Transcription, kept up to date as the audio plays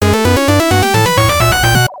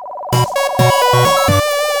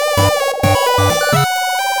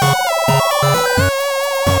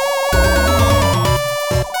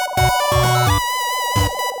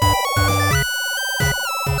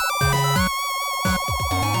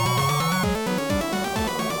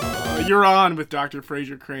You're on with Dr.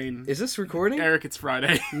 Fraser Crane. Is this recording? Eric, it's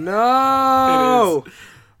Friday. No! It is.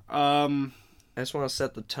 I just want to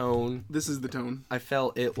set the tone. This is the tone. I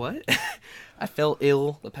felt it. What? I felt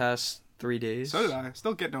ill the past 3 days. So did I.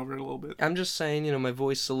 Still getting over it a little bit. I'm just saying, my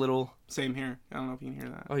voice is a little... Same here. I don't know if you can hear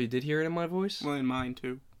that. Oh, you did hear it in my voice? Well, in mine,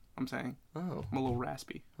 too. I'm saying. Oh. I'm a little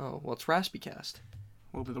raspy. Oh, well, it's Raspycast.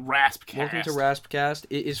 A little bit of Raspcast. Welcome to Raspcast.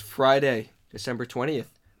 It is Friday, December 20th.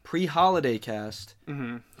 Pre-holiday cast.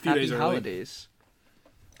 Mm-hmm. Happy holidays.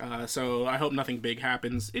 So I hope nothing big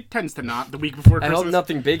happens. It tends to not the week before Christmas. I hope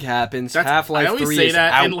nothing big happens. Half-Life 3 is out. I always say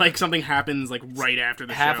that, and like something happens like right after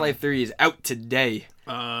the show. Half-Life 3 is out today.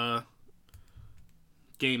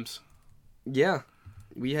 Games. Yeah.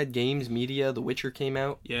 We had games, media. The Witcher came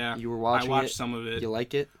out. Yeah. You were watching it. I watched some of it. You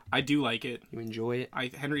like it? I do like it. You enjoy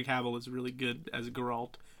it? Henry Cavill is really good as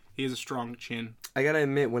Geralt. He has a strong chin. I gotta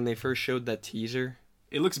admit, when they first showed that teaser...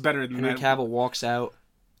 It looks better than Henry Cavill walks out,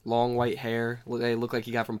 long white hair. They look like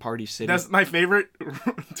he got from Party City. That's my favorite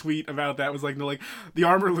tweet about that. Was like, the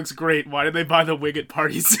armor looks great. Why did they buy the wig at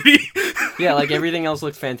Party City? Yeah, like everything else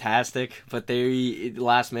looked fantastic, but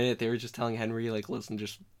last minute they were just telling Henry, like, listen,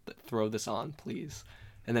 just throw this on, please.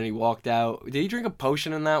 And then he walked out. Did he drink a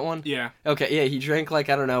potion in that one? Yeah. Okay, yeah, he drank like,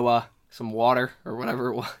 I don't know, some water or whatever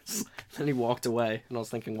it was. Then he walked away, and I was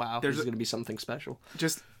thinking, wow, this is going to be something special.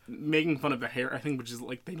 Just making fun of the hair, I think, which is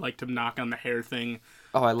like they like to knock on the hair thing.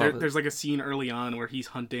 Oh, I love it. There's like a scene early on where he's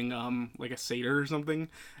hunting like a satyr or something,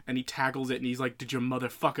 and he tackles it, and he's like, "Did your mother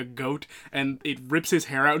fuck a goat?" And it rips his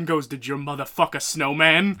hair out and goes, "Did your mother fuck a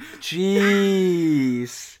snowman?"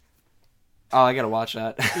 Jeez. Oh, I gotta watch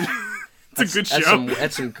that. It's a good show.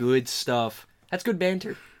 That's some good stuff. That's good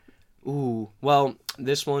banter. Ooh. Well,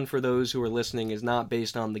 this one, for those who are listening, is not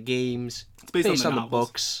based on the games. It's based on the novels,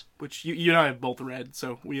 books. Which you and I have both read,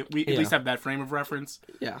 so we at least have that frame of reference.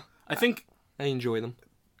 Yeah. I think I enjoy them.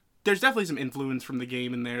 There's definitely some influence from the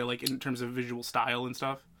game in there, like in terms of visual style and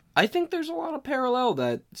stuff. I think there's a lot of parallel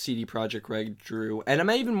that CD Projekt Red drew, and I'm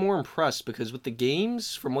even more impressed because with the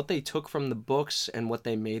games, from what they took from the books and what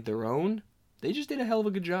they made their own, they just did a hell of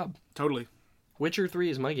a good job. Totally. Witcher 3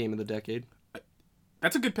 is my game of the decade.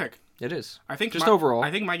 That's a good pick. It is. I think overall. I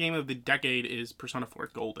think my game of the decade is Persona 4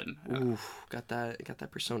 Golden. Oof, got that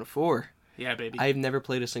Persona 4. Yeah, baby. I've never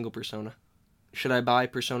played a single Persona. Should I buy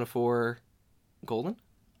Persona 4 Golden?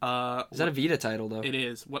 Is that a Vita title, though? It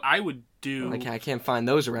is. What I would do... I can't find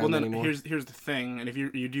those around anymore. Here's the thing, and if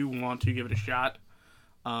you do want to give it a shot,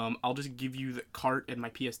 I'll just give you the cart and my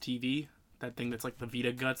PS TV, that thing that's like the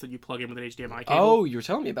Vita guts that you plug in with an HDMI cable. Oh, you were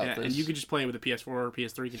telling me about this. And you can just play it with a PS4 or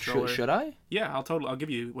PS3 controller. Should I? Yeah, I'll give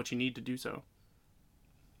you what you need to do so.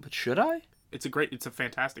 But should I? It's a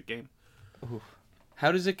fantastic game. Ooh.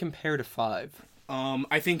 How does it compare to 5?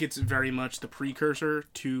 I think it's very much the precursor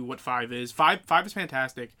to what 5 is. 5 is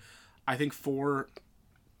fantastic. I think 4...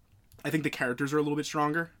 I think the characters are a little bit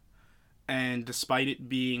stronger. And despite it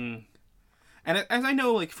being... And as I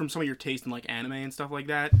know, like, from some of your taste in, like, anime and stuff like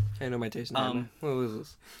that... I know my taste in anime. What was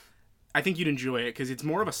this? I think you'd enjoy it, because it's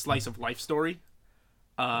more of a slice-of-life story.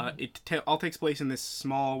 It all takes place in this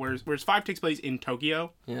small... Whereas 5 takes place in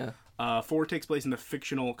Tokyo. Yeah. 4 takes place in the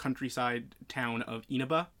fictional countryside town of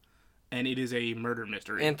Inaba. And it is a murder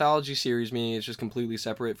mystery. Anthology series, meaning it's just completely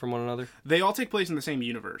separate from one another? They all take place in the same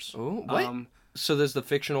universe. Oh, what? So does the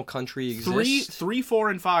fictional country exist? 3,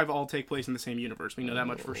 4, and 5 all take place in the same universe. We know that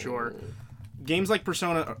much for sure. Games like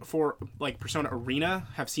Persona 4, like Persona Arena,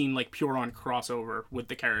 have seen like pure on crossover with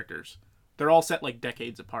the characters. They're all set like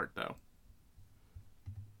decades apart, though.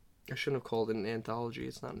 I shouldn't have called it an anthology.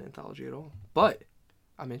 It's not an anthology at all. But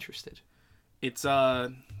I'm interested. It's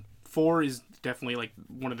 4 is definitely like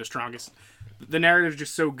one of the strongest. The narrative is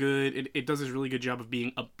just so good. It does this really good job of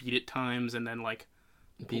being upbeat at times, and then like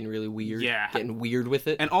being really weird. Yeah, getting weird with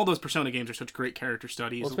it. And all those Persona games are such great character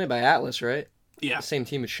studies. Well, it's made by Atlas, right? Yeah, the same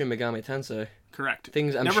team as Shin Megami Tensei. Correct.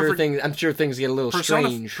 I'm sure things get a little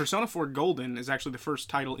strange. Persona 4 Golden is actually the first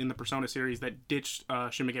title in the Persona series that ditched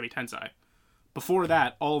Shin Megami Tensei. Before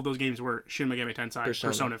that, all of those games were Shin Megami Tensei,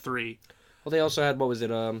 Persona 3. Well, they also had, what was it?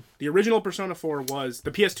 The original Persona 4 was... The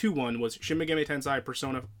PS2 one was Shin Megami Tensei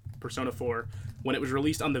Persona 4. When it was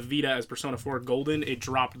released on the Vita as Persona 4 Golden, it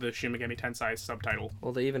dropped the Shin Megami Tensei subtitle.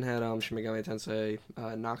 Well, they even had Shin Megami Tensei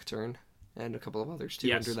Nocturne and a couple of others,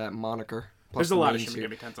 too, under that moniker. Plus there's a lot of Shin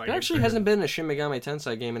Megami Tensei games. There actually hasn't been a Shin Megami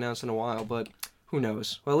Tensei game announced in a while, but who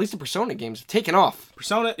knows? Well, at least the Persona games have taken off.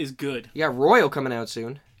 Persona is good. You got Royal coming out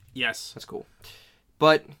soon. Yes. That's cool.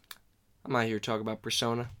 But I'm not here to talk about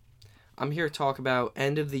Persona. I'm here to talk about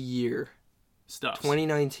end of the year stuff.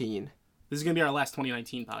 2019. This is going to be our last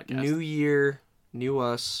 2019 podcast. New year, new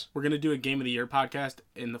us. We're going to do a Game of the Year podcast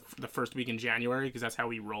in the first week in January, because that's how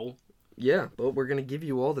we roll. Yeah, but we're gonna give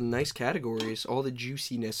you all the nice categories, all the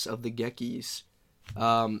juiciness of the Gekkies,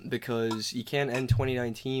 because you can't end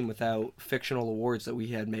 2019 without fictional awards that we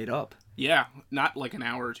had made up. Yeah, not like an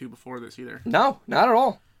hour or two before this either. No, not at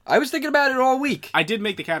all. I was thinking about it all week. I did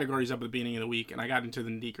make the categories up at the beginning of the week, and I got into the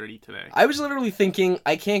nitty-gritty today. I was literally thinking,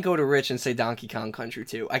 I can't go to Rich and say Donkey Kong Country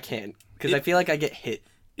 2. I can't, because I feel like I get hit.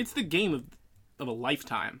 It's the game of a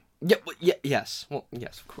lifetime. Yeah, yes. Well,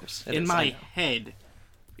 yes, of course. In my head,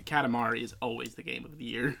 Katamari is always the game of the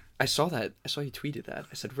year. I saw that. I saw you tweeted that.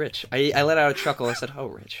 I said, Rich. I let out a chuckle. I said, oh,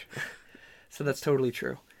 Rich. So that's totally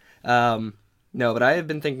true. No, but I have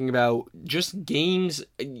been thinking about just games,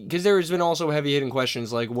 because there has been also heavy-hitting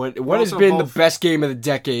questions like, what has been the best game of the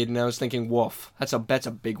decade? And I was thinking, woof. That's a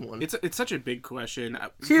big one. It's such a big question.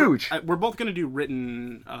 It's huge. We're both going to do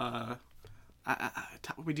written,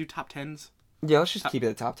 we do top 10s? Yeah, let's just keep it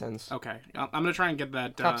at top 10s. Okay. I'm going to try and get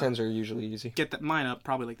that. Top 10s are usually easy. Get that mine up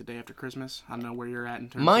probably like the day after Christmas. I don't know where you're at in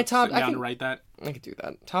terms of sitting down to write that. I could do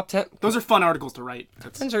that. Top 10. Those are fun articles to write.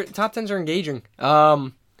 Top 10s are engaging.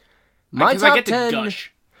 My top I get 10. To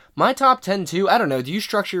gush. My top 10 too. I don't know. Do you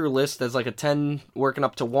structure your list as like a 10 working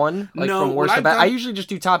up to 1? Like no, from worst to best? I usually just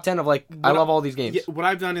do top 10 of like, I love all these games. Yeah, what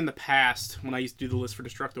I've done in the past, when I used to do the list for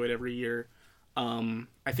Destructoid every year, I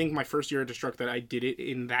think my first year at Destructoid, I did it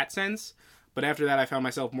in that sense. But after that, I found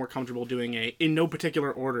myself more comfortable doing in no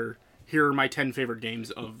particular order, here are my 10 favorite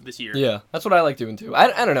games of this year. Yeah, that's what I like doing too.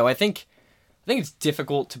 I don't know. I think it's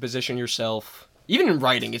difficult to position yourself. Even in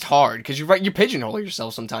writing, it's hard, because you pigeonhole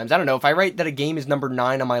yourself sometimes. I don't know, if I write that a game is number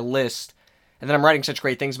 9 on my list, and then I'm writing such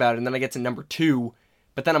great things about it, and then I get to number 2,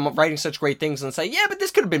 but then I'm writing such great things and say, yeah, but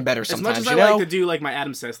this could have been better sometimes, as much as I like to do like my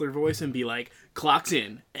Adam Sessler voice and be like, clocks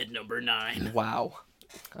in at number 9. Wow.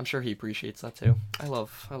 I'm sure he appreciates that too. I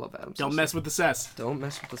love Adam Sessler. Don't mess with the Sess. Don't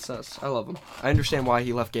mess with the Sess. I love him. I understand why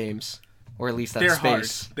he left games, or at least that They're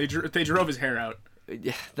space. Hard. They drove his hair out.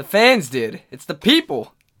 Yeah, the fans did. It's the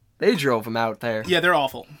people. They drove him out there. Yeah, they're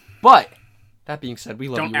awful. But that being said, we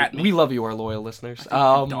love Don't you. at me. We love you, our loyal listeners.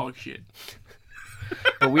 Dog shit.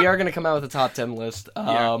 But we are going to come out with a top 10 list.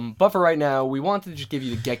 But for right now, we wanted to just give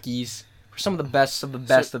you the Gekkies for some of the best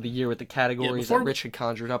of the year with the categories that Rich had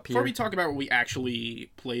conjured up here. Before we talk about what we actually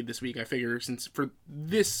played this week, I figure since for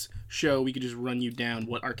this show we could just run you down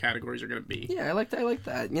what our categories are going to be. Yeah, I like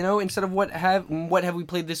that. You know, instead of what have we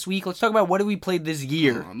played this week, let's talk about what have we played this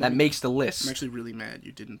year that makes the list. I'm actually really mad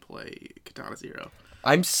you didn't play Katana Zero.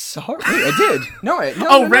 I'm sorry. Wait, I did.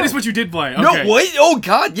 No, Red is what you did play. Okay. No, what? Oh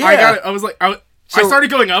God, yeah. I got it. I was like, I started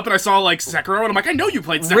going up and I saw like Sekiro and I'm like, I know you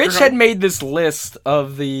played Sekiro. Rich had made this list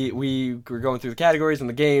of we were going through the categories and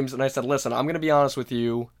the games, and I said, listen, I'm going to be honest with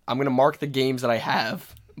you. I'm going to mark the games that I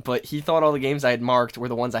have. But he thought all the games I had marked were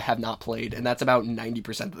the ones I have not played, and that's about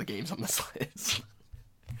 90% of the games on this list.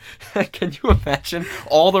 Can you imagine?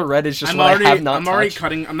 All the red is just I have not touched. I'm already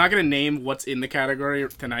cutting. I'm not going to name what's in the category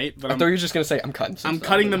tonight, but I thought you were just going to say I'm cutting. I'm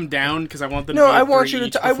cutting them down because I want them. No, to I want you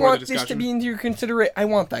to. I want this to be in your consideration. I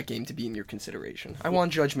want that game to be in your consideration. I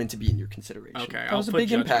want Judgment to be in your consideration. Okay, that was a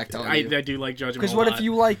big impact on you. I do like Judgment. Because what if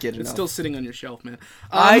you like it? It's still sitting on your shelf, man.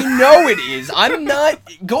 I know it is. I'm not.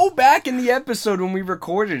 Go back in the episode when we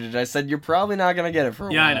recorded it. I said you're probably not going to get it for a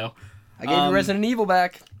while. Yeah, I know. I gave you Resident Evil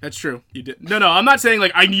back. That's true. You did. No, I'm not saying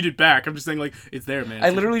like I need it back. I'm just saying like it's there, man.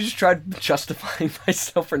 I literally just tried justifying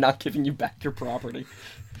myself for not giving you back your property.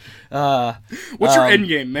 What's your end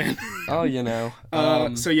game, man? Oh, you know.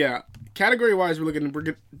 So yeah, category wise,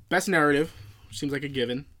 we're best narrative, which seems like a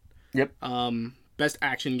given. Yep. Best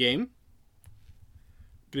action game.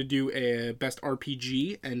 Gonna do a best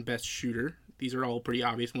RPG and best shooter. These are all pretty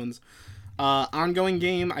obvious ones. Ongoing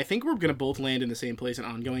game, I think we're going to both land in the same place in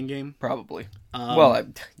ongoing game. Probably.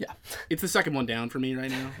 Yeah. It's the second one down for me right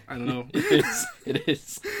now. I don't know. It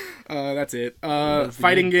is. That's it.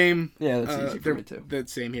 Fighting game. Yeah, that's easy for me too.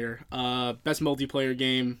 That's same here. Best multiplayer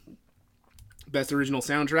game. Best original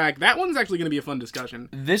soundtrack. That one's actually going to be a fun discussion.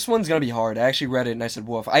 This one's going to be hard. I actually read it and I said,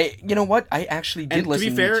 woof. You know what? I actually did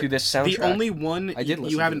listen to this soundtrack. The only one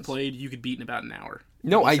you haven't played, you could beat in about an hour.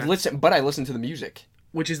 No, I listened to the music.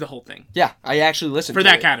 Which is the whole thing. Yeah, I actually listened to it. For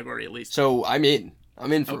that category, at least. So, I'm in.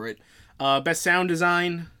 I'm in for it. Best sound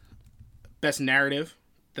design. Best narrative.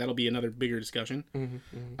 That'll be another bigger discussion.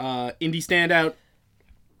 Indie standout.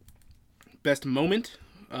 Best moment.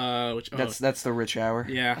 That's the Rich hour.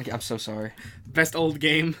 Yeah. I'm so sorry. Best old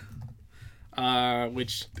game.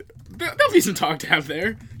 Which... There'll be some talk to have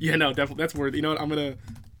there. Yeah, no, definitely. That's worth... You know what? I'm gonna...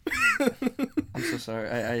 I'm so sorry.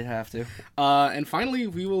 I have to. And finally,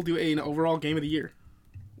 we will do an overall game of the year.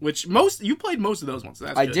 Which you played most of those ones. So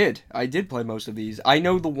that's good. I did play most of these. I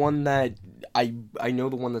know the one that I know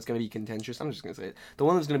the one that's going to be contentious. I'm just going to say it. The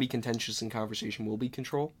one that's going to be contentious in conversation will be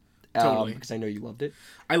Control. Totally. because I know you loved it.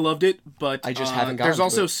 I loved it, but I just haven't gotten there's to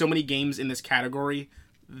also it. so many games in this category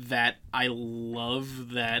that I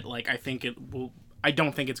love that like I think it will. I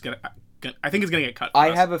don't think it's gonna. I think it's gonna get cut.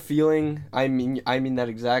 I have a feeling. I'm in that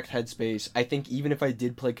exact headspace. I think even if I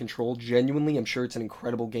did play Control, genuinely, I'm sure it's an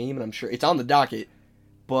incredible game, and I'm sure it's on the docket.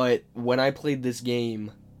 But when I played this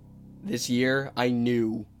game this year, I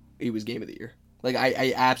knew it was Game of the Year. Like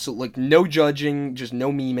I absolutely like no judging, just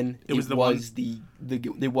no memeing. It was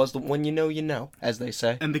the one, you know, as they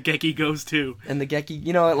say. And the Geki goes to. And the Geki,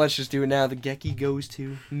 you know what? Let's just do it now. The Geki goes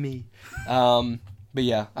to me. But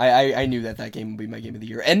yeah, I knew that game would be my Game of the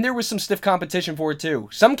Year, and there was some stiff competition for it too.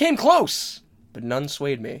 Some came close, but none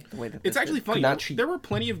swayed me the way that it's actually funny. There were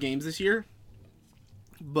plenty of games this year,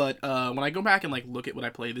 but when I go back and like look at what I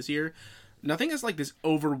played this year, nothing is like this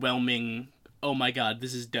overwhelming. Oh my god,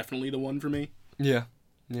 this is definitely the one for me. Yeah,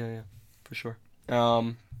 for sure.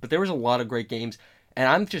 But there was a lot of great games, and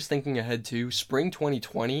I'm just thinking ahead to spring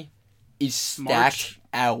 2020 is stacked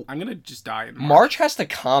out. I'm gonna just die in March. March has to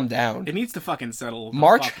calm down. It needs to fucking settle.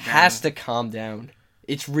 March has to calm down.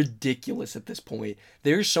 It's ridiculous at this point.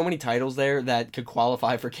 There's so many titles there that could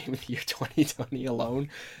qualify for Game of the Year 2020 alone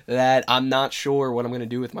that I'm not sure what I'm gonna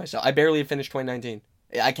do with myself. I barely have finished 2019.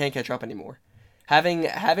 I can't catch up anymore. Having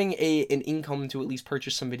an income to at least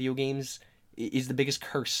purchase some video games is the biggest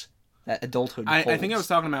curse that adulthood holds. I think I was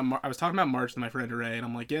talking about March with my friend Ray, and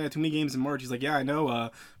I'm like, yeah, too many games in March. He's like, yeah, I know,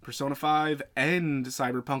 Persona 5 and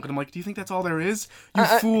Cyberpunk, and I'm like, do you think that's all there is? You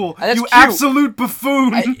fool! You cute. Absolute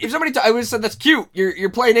buffoon! If somebody, I would have said that's cute. You're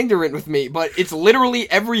playing ignorant with me, but it's literally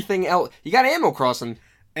everything else. You got Animal Crossing,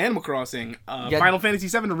 Final Fantasy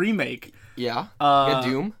VII remake. Yeah, you got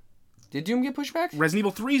Doom. Did Doom get pushed back? Resident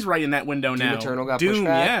Evil 3's right in that window now. Doom Eternal got pushed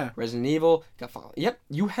back. Yeah. Resident Evil got followed. Yep,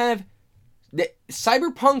 you have the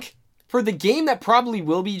Cyberpunk for the game that probably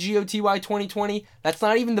will be GOTY 2020. That's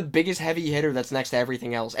not even the biggest heavy hitter that's next to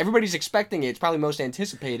everything else. Everybody's expecting it. It's probably most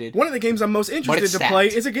anticipated. One of the games I'm most interested to play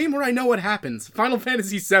is a game where I know what happens. Final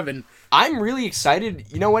Fantasy VII. I'm really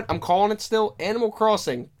excited. You know what? I'm calling it still. Animal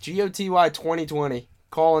Crossing GOTY 2020.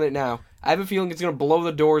 Calling it now. I have a feeling it's going to blow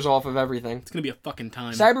the doors off of everything. It's going to be a fucking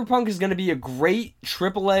time. Cyberpunk is going to be a great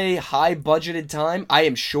AAA, high-budgeted time. I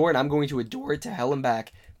am sure, and I'm going to adore it to hell and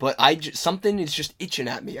back. But something is just itching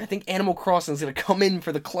at me. I think Animal Crossing is going to come in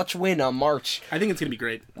for the clutch win on March. I think it's going to be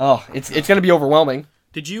great. Oh, it's going to be overwhelming.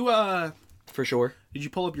 Did you, For sure. Did you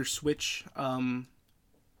pull up your Switch,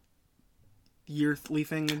 yearly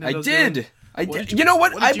thing? Nintendo did. You know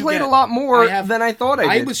what? I played a lot more than I thought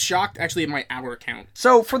I did. I was shocked, actually, at my hour count.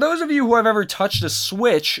 So, for those of you who have ever touched a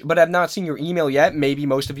Switch but have not seen your email yet, maybe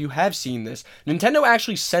most of you have seen this. Nintendo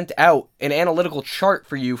actually sent out an analytical chart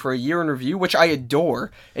for you for a year in review, which I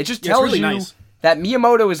adore. It just tells you that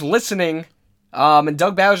Miyamoto is listening, and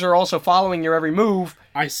Doug Bowser also following your every move.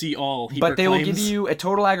 I see all. But they will give you a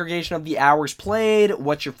total aggregation of the hours played,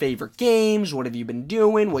 what's your favorite games, what have you been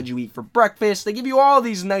doing, what'd you eat for breakfast. They give you all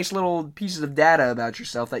these nice little pieces of data about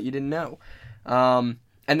yourself that you didn't know. And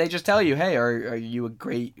they just tell you, hey, are you a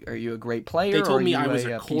great player? They told me I was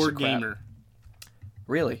a core gamer.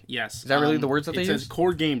 Really? Yes. Is that really the words that they use? It says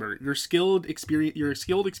core gamer. You're a skilled,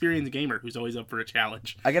 experienced gamer who's always up for a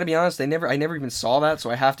challenge. I gotta be honest, I never even saw that, so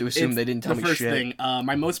I have to assume they didn't tell me shit. The first thing,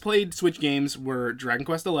 my most played Switch games were Dragon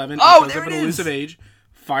Quest XI, oh, there it is! Elusive Age,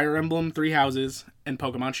 Fire Emblem Three Houses, and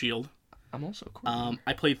Pokemon Shield. I'm also a core gamer.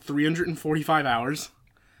 I played 345 hours,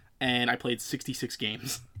 and I played 66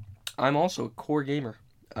 games. I'm also a core gamer.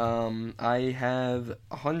 I have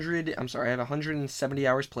 170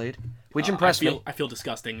 hours played, which impressed me. I feel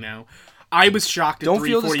disgusting now. I was shocked at 345. Don't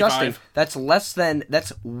feel disgusting.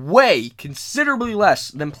 That's way, considerably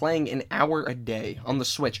less than playing an hour a day on the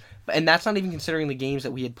Switch. And that's not even considering the games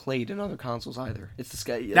that we had played in other consoles either. It's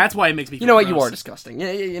disgusting. That's why it makes me feel You know what? gross. You are disgusting.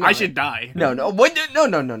 You know I should die. No. What?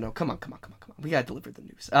 No. Come on. We gotta deliver the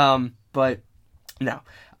news. But no.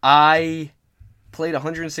 I played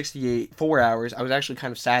 4 hours. I was actually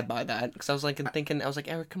kind of sad by that because I was thinking,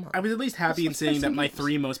 Eric, come on. I was at least happy in saying that my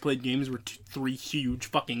 3 most played games were 3 huge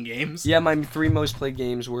fucking games. Yeah, my 3 most played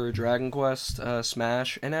games were Dragon Quest,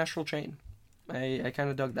 Smash, and Astral Chain. I kind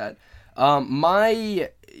of dug that. The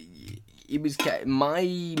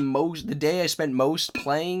day I spent most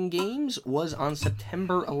playing games was on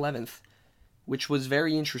September 11th, which was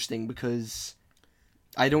very interesting because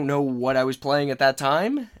I don't know what I was playing at that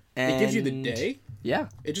time. And it gives you the day? Yeah.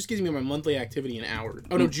 It just gives me my monthly activity in hours.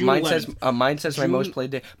 Oh, no, June 11th. Mine says my most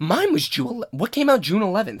played day. Mine was June 11th. What came out June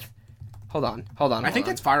 11th? Hold on. I think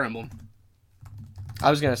that's Fire Emblem. I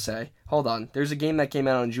was going to say, hold on. There's a game that came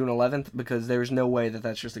out on June 11th because there's no way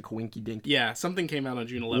that's just a coinky dink. Yeah, something came out on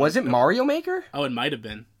June 11th. Was it Mario Maker? Oh, it might have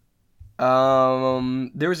been.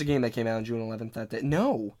 There was a game that came out on June 11th that day.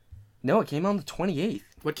 No, it came out on the 28th.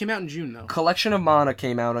 What came out in June, though? Collection of Mana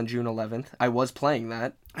came out on June 11th. I was playing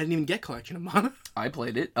that. I didn't even get Collection of Mana. I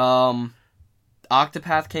played it.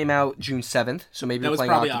 Octopath came out June 7th, so maybe you're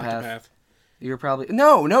playing Octopath. You were probably...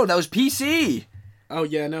 No, that was PC! Oh,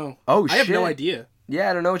 yeah, no. Oh, shit. I have no idea.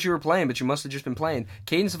 Yeah, I don't know what you were playing, but you must have just been playing.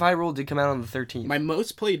 Cadence of Hyrule did come out on the 13th. My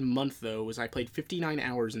most played month, though, was I played 59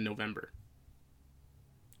 hours in November.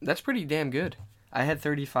 That's pretty damn good. I had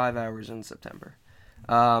 35 hours in September.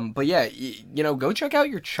 But yeah, go check out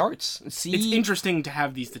your charts. See, it's interesting to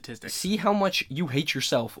have these statistics. See how much you hate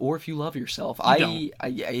yourself, or if you love yourself. I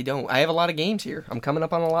don't. I have a lot of games here. I'm coming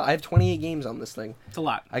up on a lot. I have 28 games on this thing. It's a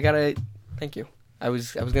lot. Thank you. I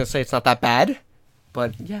was gonna say it's not that bad,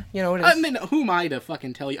 but yeah, it is. I mean, who am I to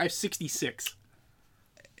fucking tell you? I have 66.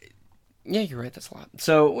 Yeah, you're right. That's a lot.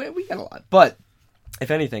 So we got a lot, but if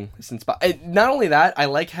anything, not only that, I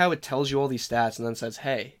like how it tells you all these stats and then says,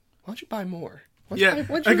 "Hey, why don't you buy more?"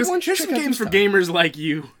 Here's some games for gamers like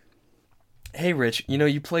you. Hey, Rich,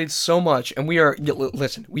 you played so much, and we are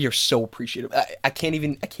so appreciative. I can't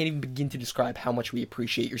even begin to describe how much we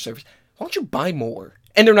appreciate your service. Why don't you buy more?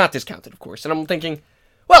 And they're not discounted, of course. And I'm thinking,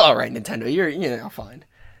 well, all right, Nintendo, you're fine.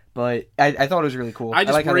 But I thought it was really cool. I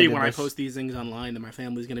just worry when I post these things online that my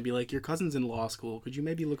family's going to be like, your cousin's in law school. Could you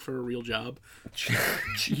maybe look for a real job?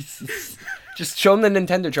 Jesus. Just show them the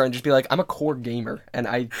Nintendo chart and just be like, I'm a core gamer, and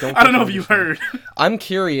I don't know if you heard. I'm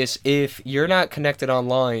curious, if you're not connected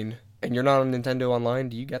online and you're not on Nintendo Online,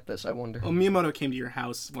 do you get this, I wonder? Well, Miyamoto came to your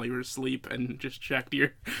house while you were asleep and just checked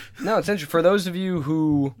your... No, it's interesting. For those of you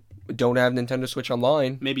who don't have Nintendo Switch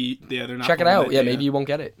Online, maybe they're not. Check it out. Yeah, maybe you won't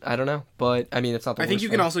get it. I don't know, but I mean, it's not the worst. I think you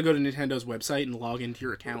can also go to Nintendo's website and log into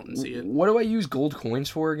your account and see it. What do I use gold coins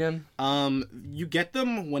for again? You get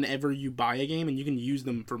them whenever you buy a game, and you can use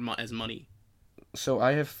them as money. So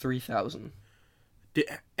I have 3,000.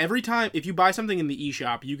 Every time, if you buy something in the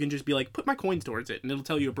eShop, you can just be like, put my coins towards it, and it'll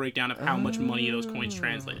tell you a breakdown of how much money those coins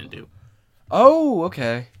translate into. Oh,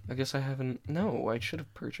 okay. I guess I haven't... No, I should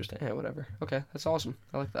have purchased it. Yeah, whatever. Okay, that's awesome.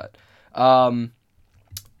 I like that.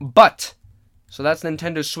 But... So that's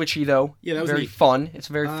Nintendo Switchy, though. Yeah, that was very fun. It's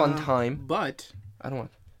a very fun time. But... I don't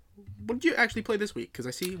want... What did you actually play this week? Because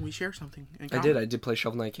I see we share something in common. I did play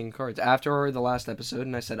Shovel Knight King of Cards. After the last episode,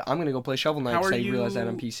 and I said, I'm going to go play Shovel Knight because I realized that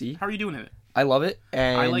on PC. How are you doing in it? I love it.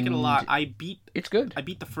 And I like it a lot. It's good. I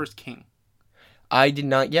beat the first king. I did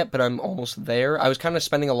not yet, but I'm almost there. I was kind of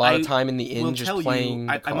spending a lot of time in the inn just playing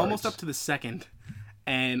cards. I'm almost up to the second,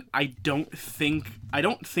 and I don't think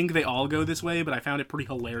they all go this way, but I found it pretty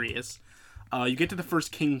hilarious. You get to the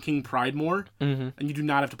first king, King Pridemore, and you do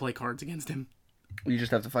not have to play cards against him. You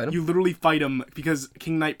just have to fight him? You literally fight him because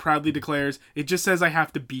King Knight proudly declares, it just says I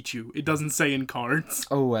have to beat you. It doesn't say in cards.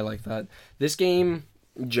 Oh, I like that. This game,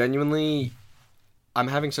 genuinely... I'm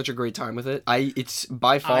having such a great time with it. It's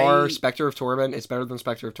by far Spectre of Torment. It's better than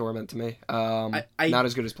Spectre of Torment to me. Not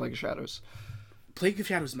as good as Plague of Shadows. Plague of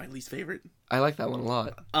Shadows is my least favorite. I like that one a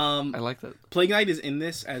lot. I like that. Plague Knight is in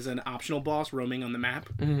this as an optional boss roaming on the map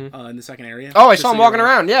in the second area. Oh, I saw him walking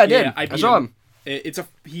around. Yeah, I did. Yeah, I saw him.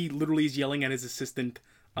 He literally is yelling at his assistant.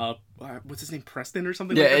 What's his name? Preston or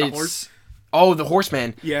something? Yeah, like that? The horse. Oh, the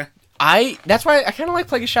horseman. Yeah. That's why I kind of like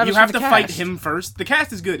Plague of Shadows. You have to fight him first. The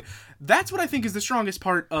cast is good. That's what I think is the strongest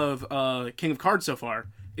part of King of Cards so far,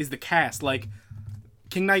 is the cast. Like,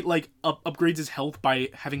 King Knight, upgrades his health by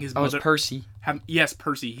having his mother... Oh, it's Percy. Yes,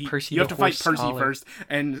 Percy. Percy, you have to fight Percy first,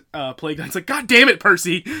 and Plague Knight's like, God damn it,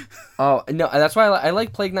 Percy! Oh, no, that's why I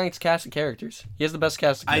like Plague Knight's cast of characters. He has the best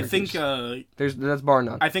cast of characters. I think... that's bar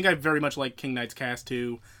none. I think I very much like King Knight's cast,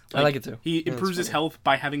 too. I like it, too. He improves his health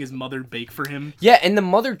by having his mother bake for him. Yeah, and the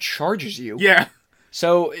mother charges you. Yeah.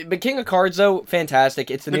 So, but King of Cards, though, fantastic.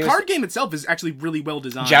 It's the card game itself is actually really well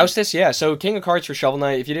designed. Joustus, yeah. So, King of Cards for Shovel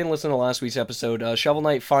Knight. If you didn't listen to last week's episode, Shovel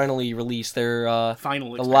Knight finally released their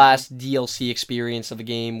the last DLC experience of the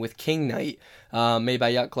game with King Knight, made by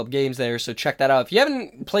Yacht Club Games there. So check that out. If you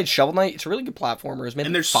haven't played Shovel Knight, it's a really good platformer. It was made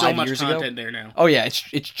and there's 5 so much years content ago. there now. Oh yeah,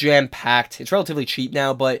 it's jam packed. It's relatively cheap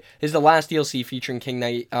now, but this is the last DLC featuring King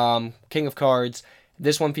Knight, King of Cards.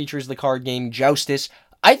 This one features the card game Joustus.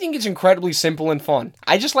 I think it's incredibly simple and fun.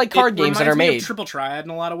 I just like card games that are made. It reminds me of Triple Triad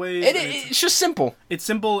in a lot of ways. It's just simple. It's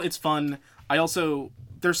simple. It's fun.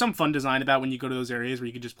 There's some fun design about when you go to those areas where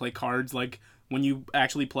you can just play cards, like when you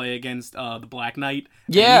actually play against the Black Knight.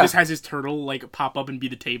 Yeah. He just has his turtle pop up and be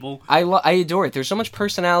the table. I adore it. There's so much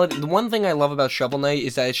personality. The one thing I love about Shovel Knight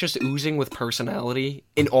is that it's just oozing with personality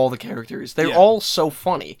in all the characters. They're all so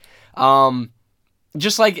funny.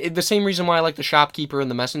 Just like the same reason why I like the shopkeeper and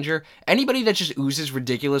the messenger. Anybody that just oozes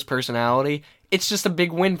ridiculous personality it's just a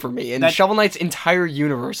big win for me. And Shovel Knight's entire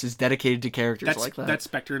universe is dedicated to characters like that. That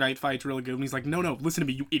Spectre Knight fight's really good. And he's like, no, listen to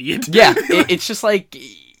me, you idiot. Yeah, it's just like,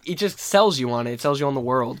 it just sells you on it. It sells you on the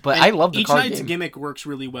world. But I love the card game. Each Knight's gimmick works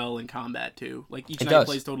really well in combat, too. Like, each Knight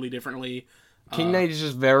plays totally differently. King Knight is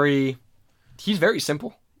just he's very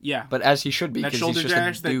simple. Yeah. But as he should be, because he's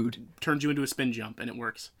just a dude. That turns you into a spin jump, and it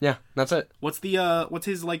works. Yeah, that's it. What's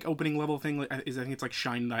his, like, opening level thing? I think it's, like,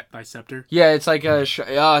 Shine Thy Scepter. Yeah, it's like a...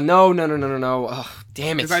 no. Ugh,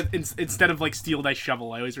 damn it. Because instead of, like, Steal Thy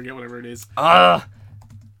Shovel, I always forget whatever it is. I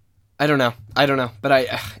don't know. But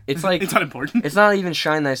it's like... It's not important. It's not even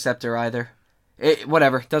Shine Thy Scepter, either.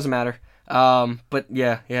 Whatever, doesn't matter. But,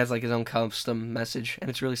 yeah, he has, like, his own custom message, and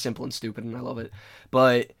it's really simple and stupid, and I love it.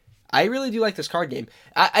 But... I really do like this card game.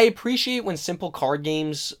 I appreciate when simple card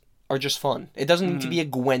games are just fun. It doesn't need to be a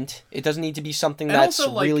Gwent. It doesn't need to be something that's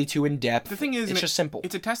also, like, really too in-depth. The thing is, it's just simple.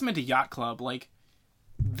 It's a testament to Yacht Club. Like,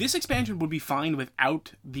 this expansion would be fine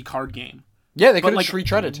without the card game. Yeah, they could have just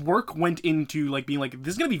retreaded. Work went into, like, being like,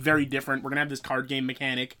 this is going to be very different. We're going to have this card game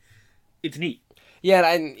mechanic. It's neat. Yeah,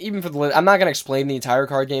 and even for I'm not going to explain the entire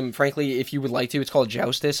card game. Frankly, if you would like to, it's called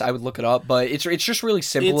Joustus. I would look it up, but it's just really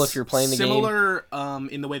simple if you're playing the game. It's similar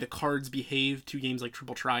in the way the cards behave to games like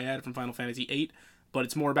Triple Triad from Final Fantasy VIII, but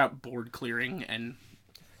it's more about board clearing and...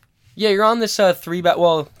 Yeah, you're on this 3x...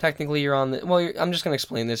 Well, technically you're on the... Well, I'm just going to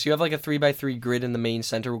explain this. You have like a 3x3 grid in the main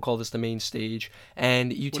center. We'll call this the main stage.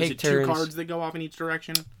 And you take turns... 2 cards that go off in each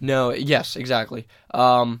direction? No, yes, exactly.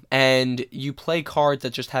 And you play cards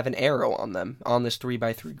that just have an arrow on them on this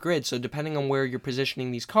 3x3 grid. So depending on where you're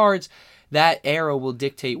positioning these cards, that arrow will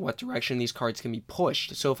dictate what direction these cards can be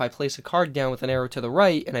pushed. So if I place a card down with an arrow to the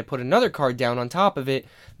right and I put another card down on top of it,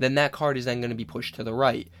 then that card is then going to be pushed to the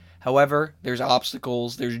right. However, there's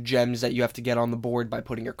obstacles, there's gems that you have to get on the board by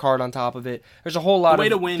putting your card on top of it. There's a whole lot of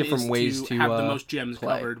different ways to have the most gems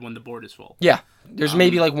play. Covered when the board is full. Yeah, there's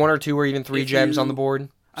maybe like 1 or 2 or even 3 gems on the board.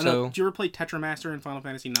 I don't know, did you ever play Tetramaster in Final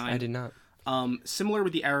Fantasy IX? I did not. Similar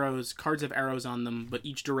with the arrows, cards have arrows on them, but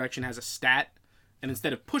each direction has a stat. And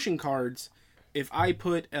instead of pushing cards, if I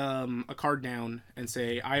put a card down and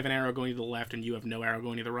say, I have an arrow going to the left and you have no arrow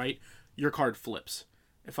going to the right, your card flips.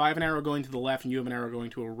 If I have an arrow going to the left and you have an arrow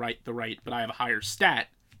going to the right, but I have a higher stat,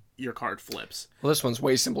 your card flips. Well, this one's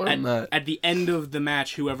way simpler than that. At the end of the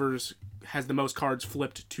match, whoever has the most cards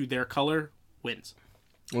flipped to their color wins.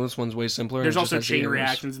 Well, this one's way simpler. There's also chain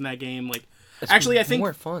reactions in that game. Like, actually, I think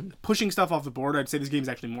more fun. Pushing stuff off the board, I'd say this game's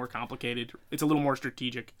actually more complicated. It's a little more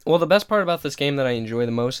strategic. Well, the best part about this game that I enjoy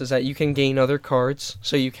the most is that you can gain other cards,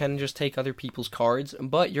 so you can just take other people's cards,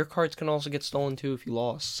 but your cards can also get stolen too if you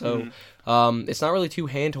lost. So it's not really too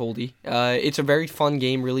hand-holdy. It's a very fun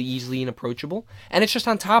game, really easily and approachable, and it's just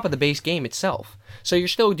on top of the base game itself. So you're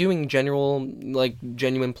still doing genuine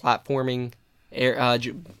platforming. You're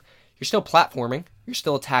still platforming. You're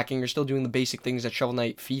still attacking. You're still doing the basic things that Shovel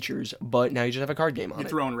Knight features, but now you just have a card game on it. You're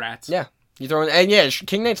throwing rats. Yeah. You're throwing... And yeah,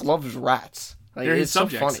 King Knights loves rats. Like, They're his it's so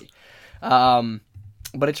subjects. funny.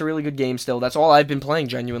 But it's a really good game still. That's all I've been playing,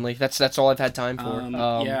 genuinely. That's all I've had time for.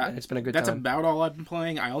 Yeah. And it's been a good That's time. about all I've been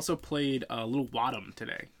playing. I also played Little Wadham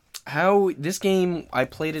today. This game, I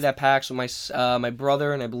played it at PAX with my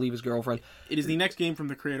brother and I believe his girlfriend. It is the next game from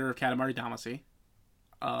the creator of Katamari Damacy,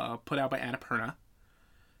 put out by Annapurna.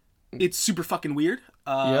 It's super fucking weird.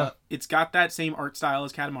 It's got that same art style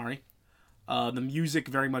as Katamari. The music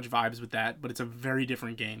very much vibes with that, but it's a very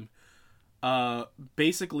different game.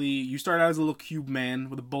 Basically, you start out as a little cube man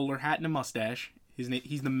with a bowler hat and a mustache. He's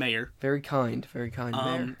the mayor. Very kind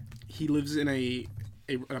mayor. He lives in an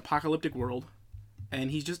apocalyptic world, and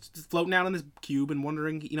he's just floating out in this cube and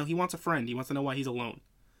wondering, he wants a friend. He wants to know why he's alone.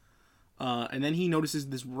 And then he notices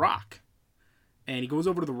this rock. And he goes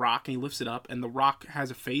over to the rock and he lifts it up, and the rock has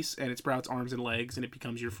a face and it sprouts arms and legs, and it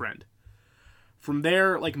becomes your friend. From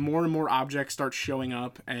there, more and more objects start showing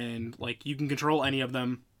up, and you can control any of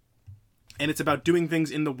them. And it's about doing things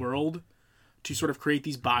in the world to sort of create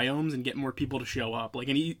these biomes and get more people to show up.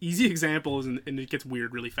 An easy example is, and it gets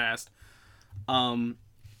weird really fast.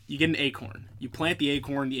 You get an acorn. You plant the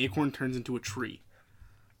acorn turns into a tree.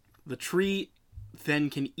 The tree then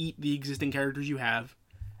can eat the existing characters you have,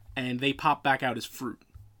 and they pop back out as fruit.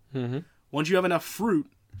 Mm-hmm. Once you have enough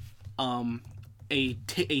fruit,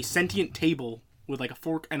 a sentient table with a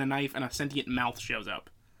fork and a knife and a sentient mouth shows up.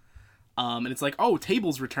 And it's like, oh,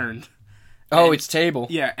 table's returned. It's table.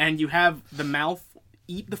 Yeah, and you have the mouth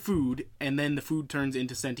eat the food, and then the food turns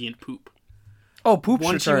into sentient poop. Oh, poop's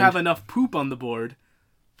Once returned. you have enough poop on the board,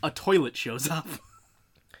 a toilet shows up.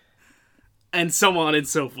 And so on and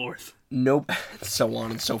so forth. Nope. So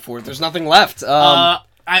on and so forth. There's nothing left.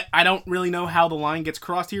 I don't really know how the line gets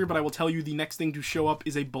crossed here, but I will tell you the next thing to show up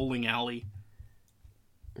is a bowling alley.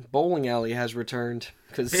 Bowling alley has returned.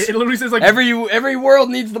 Because It literally says like every world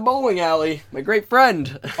needs the bowling alley. My great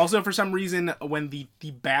friend. Also, for some reason, when the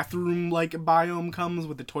bathroom like biome comes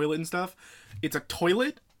with the toilet and stuff, it's a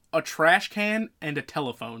toilet, a trash can, and a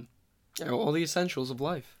telephone. All the essentials of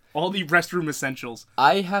life. All the restroom essentials.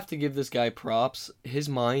 I have to give this guy props. His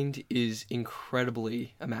mind is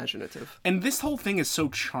incredibly imaginative. And this whole thing is so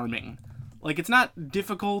charming. Like, it's not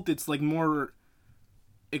difficult. It's like more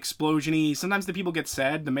explosion-y. Sometimes the people get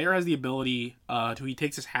sad. The mayor has the ability he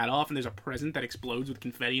takes his hat off and there's a present that explodes with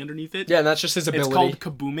confetti underneath it. Yeah, and that's just his ability. It's called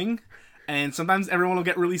kabooming. And sometimes everyone will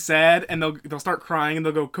get really sad and they'll start crying and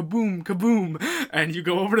they'll go kaboom, kaboom. And you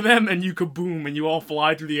go over to them and you kaboom and you all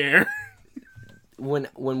fly through the air.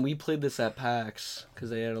 When we played this at PAX,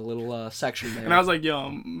 because they had a little section there. And I was like, yo,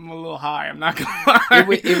 I'm a little high. I'm not gonna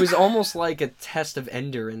lie. It was almost like a test of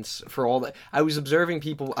endurance for all that. I was observing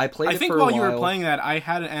people. I played it for a while. I think while you were playing that, I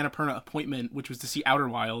had an Annapurna appointment, which was to see Outer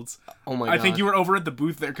Wilds. Oh my god. I think you were over at the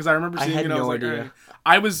booth there, because I remember seeing it and I was like, idea. Hey.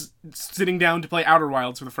 I was sitting down to play Outer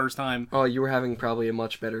Wilds for the first time. Oh, you were having probably a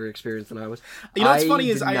much better experience than I was. You know what's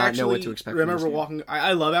funny is I actually know what to expect remember walking...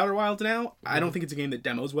 I love Outer Wilds now. I don't think it's a game that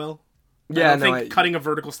demos well. Yeah, I think cutting a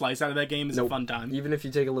vertical slice out of that game is a fun time. Even if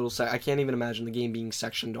you take a little I can't even imagine the game being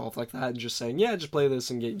sectioned off like that and just saying, yeah, just play this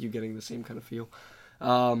and getting the same kind of feel.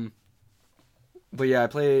 But yeah,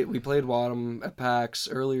 we played Wadham at PAX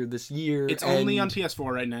earlier this year. It's only on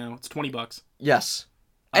PS4 right now. It's $20. Yes.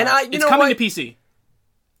 And it's coming to PC.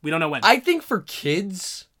 We don't know when. I think for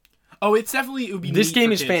kids... Oh, it would be this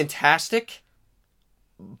game is kids. fantastic.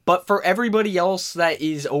 But for everybody else that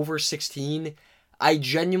is over 16... I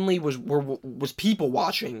genuinely was people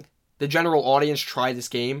watching the general audience try this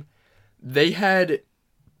game. It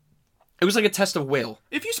was like a test of will.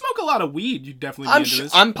 If you smoke a lot of weed, you'd definitely be into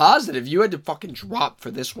this. I'm positive you had to fucking drop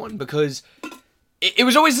for this one because it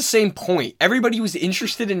was always the same point. Everybody was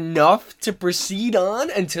interested enough to proceed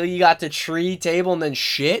on until you got to tree, table, and then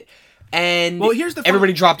shit. And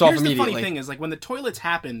everybody dropped off immediately. Here's the funny thing is, like, when the toilets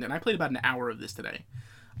happened, and I played about an hour of this today,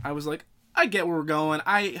 I was like, I get where we're going.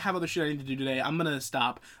 I have other shit I need to do today. I'm gonna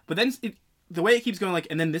stop. But then the way it keeps going, like,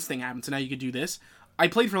 and then this thing happens, so now you could do this. I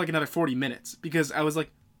played for like another 40 minutes because I was like,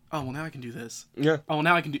 oh, well, now I can do this. Yeah. Oh, well,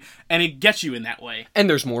 now I can do... And it gets you in that way. And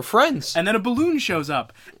there's more friends. And then a balloon shows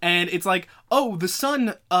up, and it's like, oh, the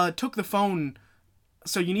sun took the phone,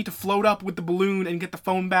 so you need to float up with the balloon and get the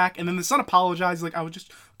phone back. And then the son apologizes, like, I was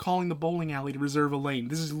just calling the bowling alley to reserve a lane.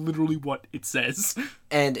 This is literally what it says.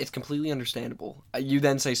 And it's completely understandable. You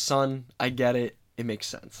then say, son, I get it. It makes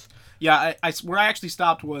sense. Yeah, where I actually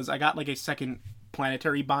stopped was I got, like, a second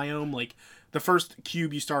planetary biome. Like, the first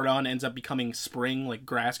cube you start on ends up becoming spring, like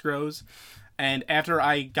grass grows. And after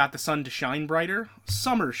I got the sun to shine brighter,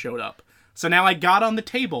 summer showed up. So now I got on the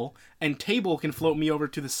table, and table can float me over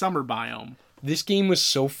to the summer biome. This game was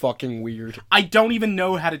so fucking weird. I don't even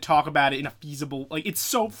know how to talk about it in a feasible... Like, it's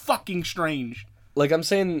so fucking strange. Like, I'm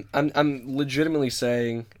saying... I'm legitimately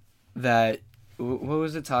saying that... What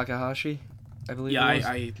was it? Takahashi? I believe it was.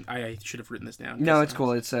 I should have written this down. No, it's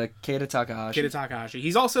cool. It's Keita Takahashi. Keita Takahashi.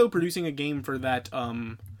 He's also producing a game for that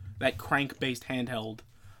crank-based handheld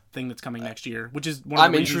thing that's coming next year, which is one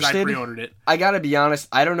of the reasons I pre-ordered it. I gotta be honest,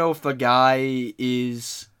 I don't know if the guy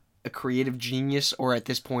is a creative genius or at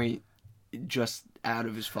this point... just out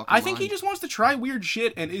of his fucking mind. I think he just wants to try weird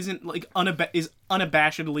shit and isn't like is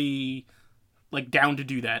unabashedly like down to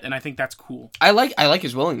do that, and I think that's cool. I like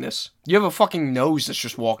his willingness. You have a fucking nose that's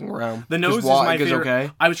just walking around. The nose is my favorite.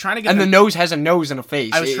 Okay. I was trying to get the nose has a nose and a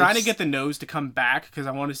face. I was trying to get the nose to come back because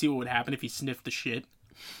I wanted to see what would happen if he sniffed the shit.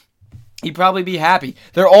 He'd probably be happy.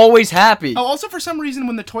 They're always happy. Oh, also for some reason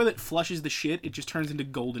when the toilet flushes the shit, it just turns into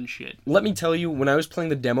golden shit. Let me tell you, when I was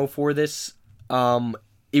playing the demo for this,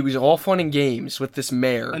 it was all fun and games with this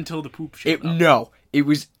mayor. Until the poop shit. No. It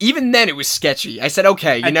was... Even then, it was sketchy. I said,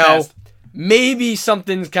 okay, you know, best. Maybe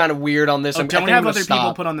something's kind of weird on this. Don't have other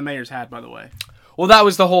people put on the mayor's hat, by the way. Well, that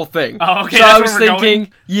was the whole thing. Oh, okay. So I was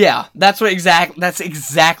thinking, yeah, that's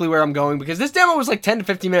exactly where I'm going, because this demo was like 10 to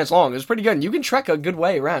 15 minutes long. It was pretty good, and you can trek a good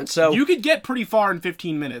way around. So you could get pretty far in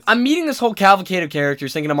 15 minutes. I'm meeting this whole cavalcade of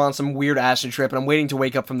characters, thinking I'm on some weird acid trip, and I'm waiting to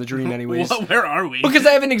wake up from the dream anyways. Where are we? Because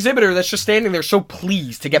I have an exhibitor that's just standing there so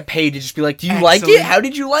pleased to get paid to just be like, do you like it? How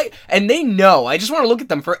did you like it? And they know. I just want to look at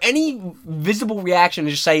them for any visible reaction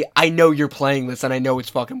and just say, I know you're playing this, and I know it's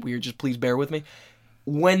fucking weird. Just please bear with me.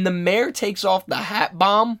 When the mayor takes off the hat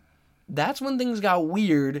bomb, that's when things got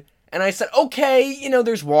weird. And I said, okay, you know,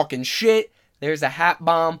 there's walking shit, there's a hat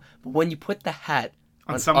bomb, but when you put the hat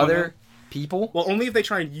on other people... Well, only if they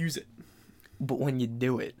try and use it. But when you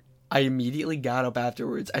do it, I immediately got up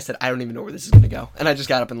afterwards. I said, I don't even know where this is going to go. And I just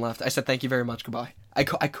got up and left. I said, thank you very much, goodbye. I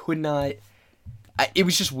could not... It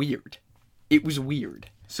was just weird. It was weird.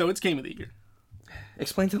 So it's Game of the Year.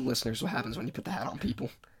 Explain to the listeners what happens when you put the hat on people.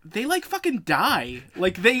 They, like, fucking die.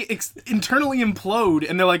 Like, they internally implode,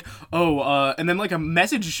 and they're like, and then, like, a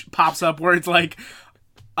message pops up where it's like,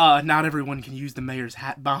 not everyone can use the mayor's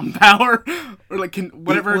hat bomb power. Or, like,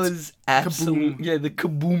 whatever. It was absolutely... Yeah, the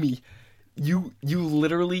kaboomy. You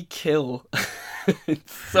literally kill...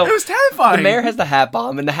 So, it was terrifying. The mayor has the hat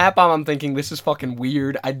bomb, and the hat bomb, I'm thinking, this is fucking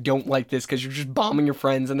weird. I don't like this, because you're just bombing your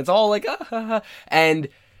friends, and it's all like, and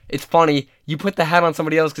it's funny. You put the hat on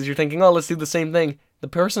somebody else, because you're thinking, oh, let's do the same thing. The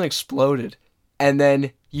person exploded, and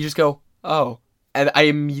then you just go, oh. And I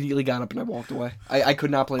immediately got up and I walked away. I could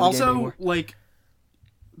not play the game anymore. Also, like,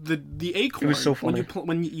 the acorn, it was so funny.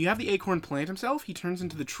 When you have the acorn plant himself, he turns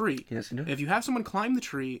into the tree. Yes, he does. If you have someone climb the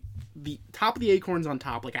tree, the top of the acorn's on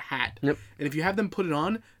top, like a hat. Yep. And if you have them put it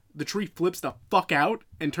on, the tree flips the fuck out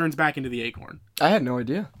and turns back into the acorn. I had no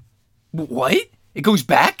idea. What? It goes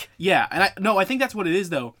back? Yeah, and I think that's what it is,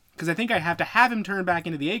 though. Because I think I have to have him turn back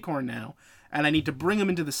into the acorn now. And I need to bring him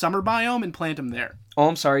into the summer biome and plant him there. Oh,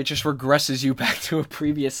 I'm sorry. It just regresses you back to a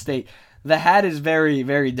previous state. The hat is very,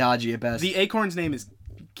 very dodgy at best. The acorn's name is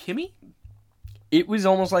Kimmy? It was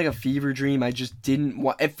almost like a fever dream. I just didn't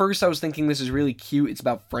want... At first, I was thinking this is really cute. It's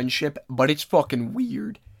about friendship, but it's fucking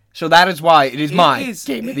weird. So that is why it is my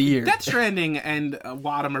Game of the Year. Death Stranding and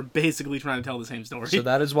Wadham are basically trying to tell the same story. So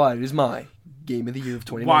that is why it is my Game of the Year of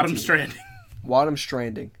 2019. Wadham Stranding. Wadham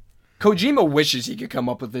Stranding. Kojima wishes he could come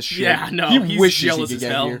up with this shit. Yeah, no, he wishes jealous he could as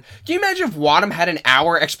get hell. here. Can you imagine if Wadham had an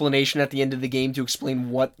hour explanation at the end of the game to explain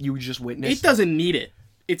what you just witnessed? It doesn't need it.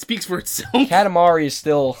 It speaks for itself. Katamari is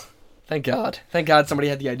still... Thank God. Thank God somebody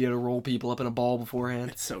had the idea to roll people up in a ball beforehand.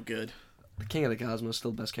 It's so good. The King of the Cosmos is still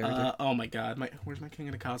the best character. Oh my God. Where's my King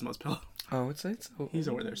of the Cosmos pillow? Oh, it's He's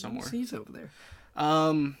over there somewhere. He's over there.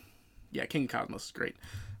 Yeah, King of the Cosmos is great.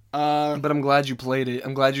 But I'm glad you played it.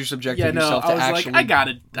 I'm glad you subjected yourself to actually I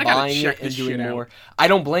gotta check and this doing shit more. out. I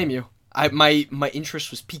don't blame you. My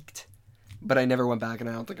interest was piqued, but I never went back, and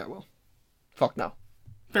I don't think I will. Fuck no.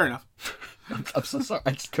 Fair enough. I'm so sorry.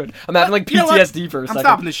 I just couldn't. I'm having like PTSD for a second. I'm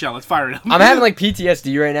stopping the shell. Let's fire it up. I'm having like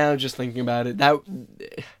PTSD right now just thinking about it.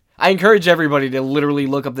 I encourage everybody to literally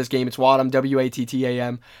look up this game. It's Wattam,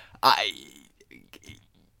 Wattam.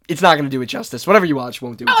 It's not going to do it justice. Whatever you watch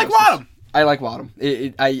won't do it justice. Wattam. I like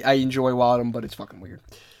Wattam. I enjoy Wattam, but it's fucking weird.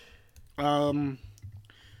 In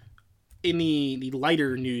the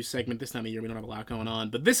lighter news segment this time of year, we don't have a lot going on,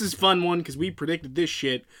 but this is a fun one because we predicted this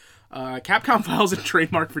shit. Capcom files a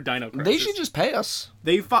trademark for Dino Crisis. They should just pay us.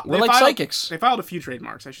 We're like psychics. They filed a few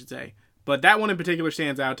trademarks, I should say. But that one in particular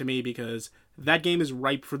stands out to me because that game is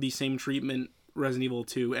ripe for the same treatment Resident Evil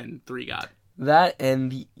 2 and 3 got. That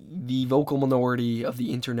and the vocal minority of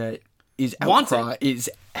the internet has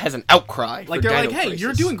an outcry. Like, for they're Dino like, hey, Crisis.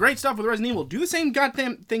 you're doing great stuff with Resident Evil. Do the same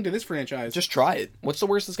goddamn thing to this franchise. Just try it. What's the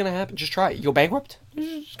worst that's going to happen? Just try it. You go bankrupt?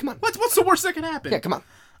 Come on. What's the worst that can happen? Yeah, come on.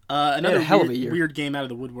 Another hell of a year. Weird game out of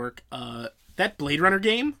the woodwork. That Blade Runner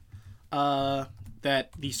game, that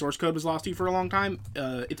the source code was lost to for a long time,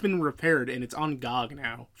 it's been repaired and it's on GOG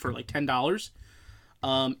now for like $10.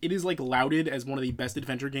 It is like lauded as one of the best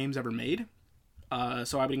adventure games ever made.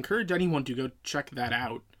 So I would encourage anyone to go check that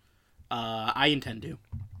out. I intend to.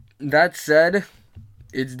 That said,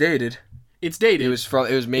 it's dated. It's dated. It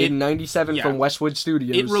was made in '97 from Westwood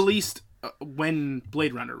Studios. It released when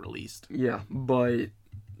Blade Runner released. Yeah, but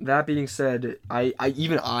that being said,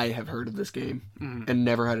 I have heard of this game and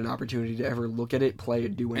never had an opportunity to ever look at it, play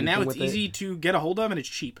it, do anything with it. And now it's easy to get a hold of and it's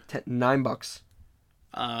cheap. $9.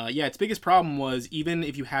 Yeah, its biggest problem was even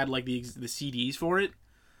if you had like the CDs for it,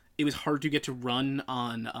 it was hard to get to run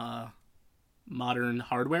on modern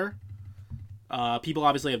hardware. People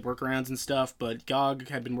obviously had workarounds and stuff, but GOG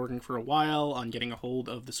had been working for a while on getting a hold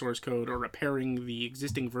of the source code or repairing the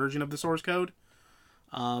existing version of the source code.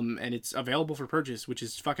 And it's available for purchase, which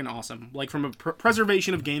is fucking awesome. Like, from a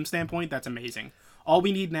preservation of game standpoint, that's amazing. All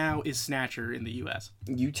we need now is Snatcher in the US.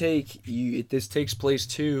 This takes place,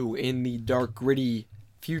 too, in the dark, gritty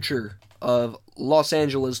future of Los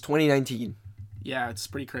Angeles 2019. Yeah, it's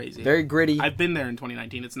pretty crazy. Very gritty. I've been there in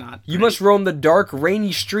 2019. It's not You must roam the dark,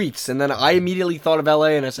 rainy streets. And then I immediately thought of LA,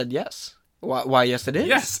 and I said, yes. Why yes, it is.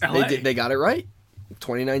 Yes, LA. They got it right.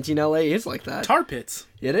 2019 LA is like that. Tar Pits.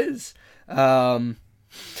 It is.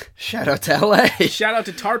 Shout out to LA. Shout out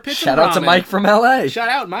to Tar Pits. Shout out to Mike from LA. Shout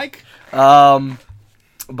out, Mike.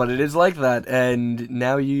 But it is like that, and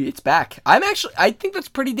now it's back. I think that's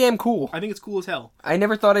pretty damn cool. I think it's cool as hell. I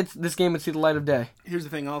never thought this game would see the light of day. Here's the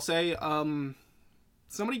thing I'll say.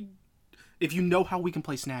 Somebody, if you know how we can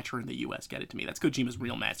play Snatcher in the US, get it to me. That's Kojima's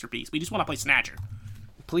real masterpiece. We just want to play Snatcher.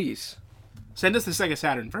 Please. Send us the Sega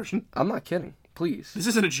Saturn version. I'm not kidding. please. This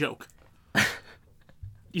isn't a joke.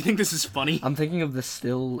 You think this is funny? I'm thinking of the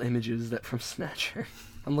still images that from Snatcher.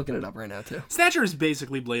 I'm looking it up right now, too. Snatcher is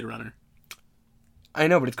basically Blade Runner. I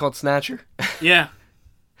know, but it's called Snatcher. Yeah.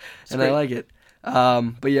 And great. I like it.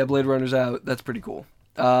 But yeah, Blade Runner's out. That's pretty cool.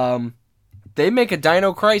 They make a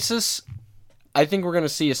Dino Crisis. I think we're going to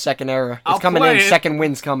see a second era. It's coming in. Second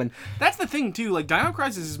wind's coming. That's the thing, too. Like, Dino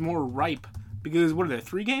Crisis is more ripe. Because, what are there,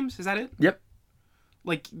 3 games? Is that it? Yep.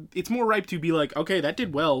 Like, it's more ripe to be like, okay, that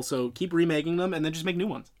did well, so keep remaking them, and then just make new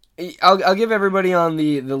ones. I'll give everybody on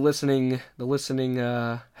the listening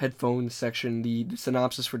headphones section the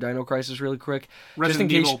synopsis for Dino Crisis really quick.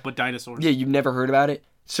 Resident Evil, but dinosaurs. Yeah, you've never heard about it.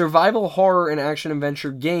 Survival horror and action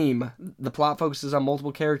adventure game. The plot focuses on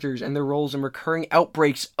multiple characters and their roles in recurring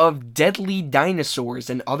outbreaks of deadly dinosaurs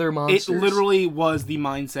and other monsters. It literally was, the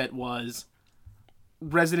mindset was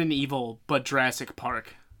Resident Evil, but Jurassic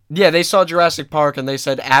Park. Yeah, they saw Jurassic Park and they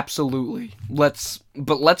said, absolutely.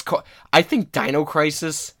 I think Dino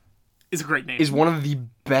Crisis is a great name. Is one of the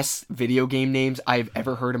best video game names I've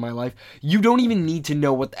ever heard in my life. You don't even need to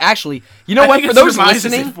know what... Actually, you know what? For those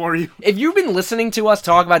listening, if you've been listening to us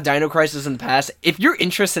talk about Dino Crisis in the past, if your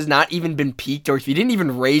interest has not even been piqued, or if you didn't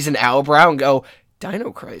even raise an eyebrow and go,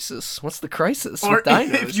 Dino Crisis? What's the crisis with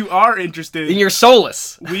dinos? If you are interested... in your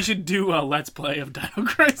solace. We should do a Let's Play of Dino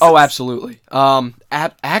Crisis. Oh, absolutely.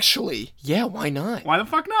 Actually, yeah, why not? Why the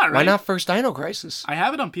fuck not, right? Why not first Dino Crisis? I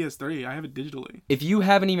have it on PS3. I have it digitally. If you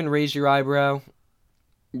haven't even raised your eyebrow,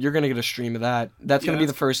 you're going to get a stream of that. That's going to be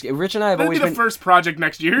the first... Rich and I have always been... the first project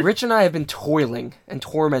next year. Rich and I have been toiling and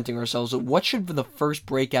tormenting ourselves. What should the first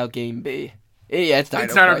breakout game be? Yeah, it's Dino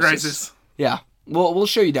Crisis. Yeah. We'll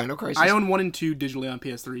show you Dino Crisis. I own 1 and 2 digitally on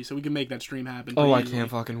PS3, so we can make that stream happen. Oh, I can't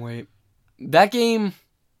fucking wait. That game,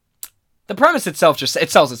 the premise itself it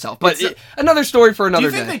sells itself. But another story for another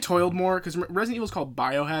day. Do you think they toiled more? Because Resident Evil is called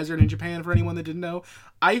Biohazard in Japan, for anyone that didn't know.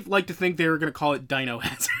 I like to think they were going to call it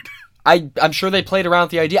Dinohazard. I'm sure they played around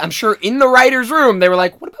with the idea. I'm sure in the writer's room, they were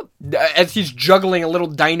like, what about... As he's juggling a little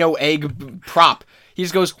dino egg prop, he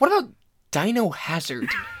just goes, what about Dinohazard?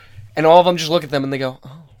 And all of them just look at them and they go,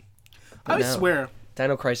 oh. I swear.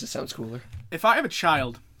 Dino Crisis sounds cooler. If I have a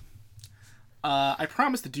child, I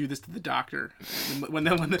promise to do this to the doctor.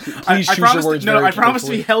 Please choose your words very carefully. I promise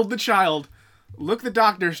to be held the child, look the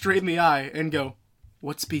doctor straight in the eye, and go,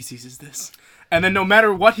 what species is this? And then no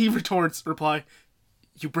matter what he retorts, reply,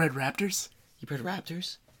 you bred raptors? You bred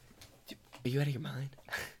raptors? Are you out of your mind?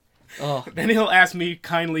 Oh. Then he'll ask me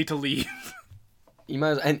kindly to leave. You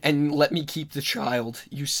might and let me keep the child,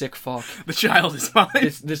 you sick fuck. The child is fine.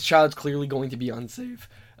 This child's clearly going to be unsafe.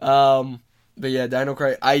 But yeah, Dino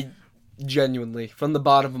Crisis, I genuinely, from the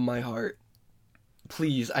bottom of my heart,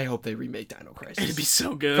 please, I hope they remake Dino Crisis. It'd be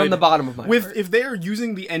so good. From the bottom of my heart. If they're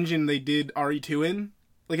using the engine they did RE2 in,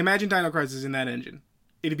 like imagine Dino Crisis in that engine.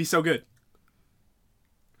 It'd be so good.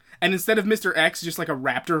 And instead of Mr. X, just like a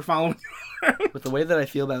raptor following you around. With the way that I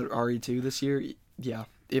feel about RE2 this year, yeah.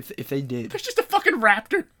 If they did. There's just a fucking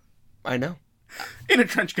raptor. I know. In a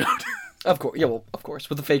trench coat. Of course. Yeah, well, of course.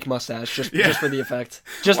 With a fake mustache, just for the effect.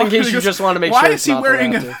 Just in case you just want to make sure it's not the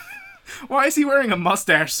raptor. Why is he wearing a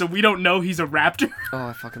mustache so we don't know he's a raptor? Oh,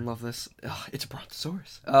 I fucking love this. Oh, it's a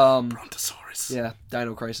Brontosaurus. Brontosaurus. Yeah,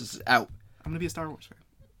 Dino Crisis is out. I'm going to be a Star Wars fan.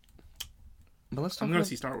 But let's talk I'm going to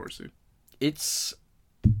see Star Wars soon.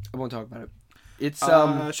 I won't talk about it. It's,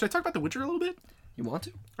 should I talk about The Witcher a little bit? You want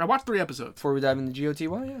to? I watched 3 episodes. Before we dive into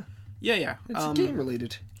GOTY, yeah. Yeah. It's game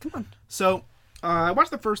related. Come on. So, I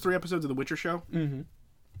watched the first 3 episodes of The Witcher show. Mm-hmm.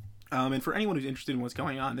 And for anyone who's interested in what's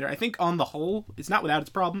going on there, I think on the whole, it's not without its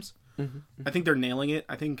problems. Mm-hmm. I think they're nailing it.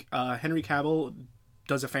 I think Henry Cavill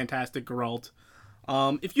does a fantastic Geralt.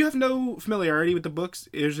 If you have no familiarity with the books,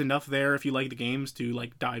 there's enough there if you like the games to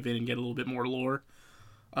like dive in and get a little bit more lore.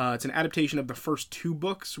 It's an adaptation of the first 2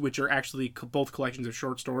 books, which are actually both collections of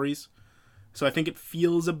short stories. So I think it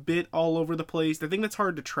feels a bit all over the place. The thing that's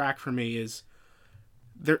hard to track for me is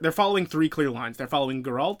they're following 3 clear lines. They're following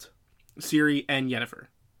Geralt, Ciri, and Yennefer.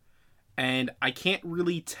 And I can't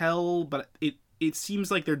really tell, but it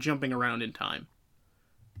seems like they're jumping around in time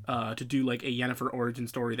to do like a Yennefer origin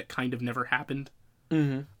story that kind of never happened.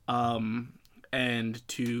 Mm-hmm. And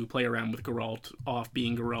to play around with Geralt, off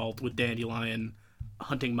being Geralt with Dandelion,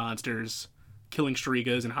 hunting monsters, killing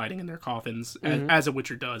Strigas and hiding in their coffins, as a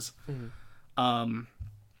Witcher does. Mm-hmm.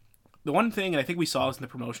 The one thing, and I think we saw this in the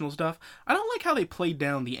promotional stuff, I don't like how they played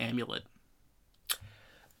down the amulet.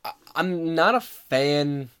 I'm not a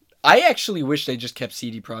fan. I actually wish they just kept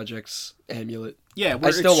CD Projekt's amulet. Yeah, where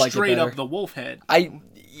I still it's like straight it better. up the wolf head.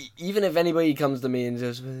 Even if anybody comes to me and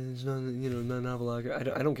says it's not, not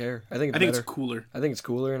Navalaka, I don't care. I think it's cooler. I think it's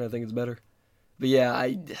cooler, and I think it's better. But yeah,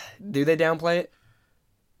 do they downplay it?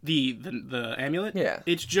 The amulet? Yeah.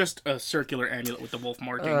 It's just a circular amulet with the wolf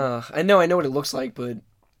marking. I know what it looks like, but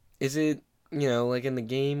is it, like in the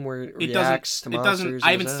game where it reacts to monsters? It doesn't.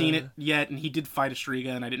 I haven't seen it yet, and he did fight a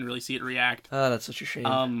Striga, and I didn't really see it react. Oh, that's such a shame.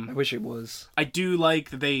 I wish it was. I do like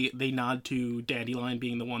that they nod to Dandelion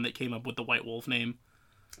being the one that came up with the White Wolf name.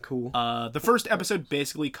 Cool. The first episode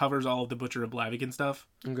basically covers all of the Butcher of Blaviken stuff.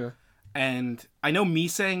 Okay. And I know me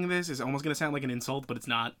saying this is almost going to sound like an insult, but it's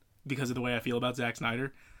not, because of the way I feel about Zack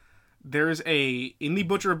Snyder. In the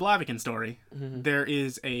Butcher of Blaviken story, there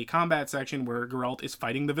is a combat section where Geralt is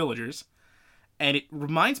fighting the villagers, and it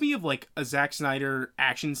reminds me of, like, a Zack Snyder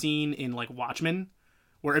action scene in, like, Watchmen,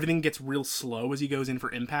 where everything gets real slow as he goes in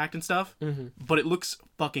for impact and stuff, but it looks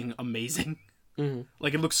fucking amazing.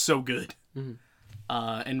 Like, it looks so good.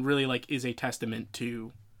 And really, like, is a testament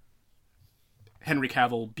to Henry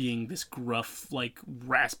Cavill being this gruff, like,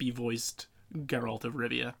 raspy-voiced Geralt of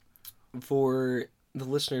Rivia. For the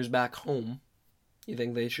listeners back home, you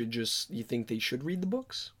think they should read the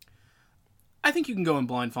books? I think you can go in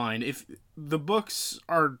blind fine. If the books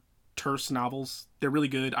are terse novels, they're really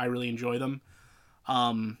good. I really enjoy them.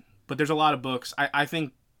 But there's a lot of books. I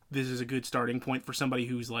think this is a good starting point for somebody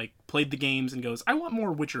who's, like, played the games and goes, I want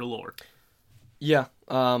more Witcher lore. Yeah,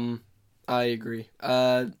 I agree.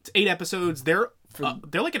 It's 8 episodes. They're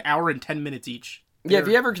like an hour and 10 minutes each. Yeah, if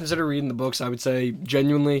you ever consider reading the books, I would say,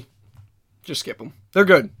 genuinely, just skip them. They're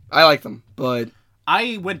good. I like them, but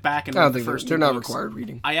I went back and read the first they're two not books. required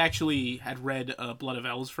reading. I actually had read Blood of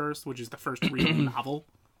Elves first, which is the first real novel.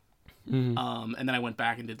 And then I went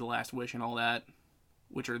back and did The Last Wish and all that,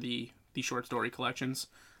 which are the short story collections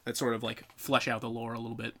that sort of, like, flesh out the lore a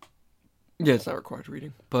little bit. Yeah, it's not required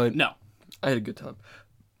reading, but no. I had a good time.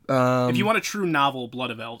 If you want a true novel,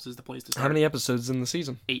 Blood of Elves is the place to start. How many episodes in the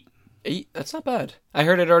season? 8. 8? That's not bad. I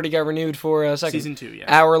heard it already got renewed for a second. Season 2, yeah.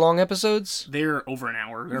 Hour-long episodes? They're over an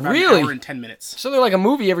hour. They're about Really? an hour and 10 minutes. So they're like a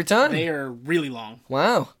movie every time? They are really long.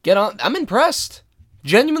 Wow. Get on. I'm impressed.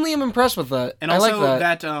 Genuinely, I'm impressed with that. And I also, like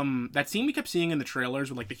that. that scene we kept seeing in the trailers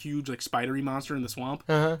with, like, the huge, like, spidery monster in the swamp,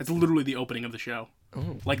 Uh-huh. it's literally the opening of the show.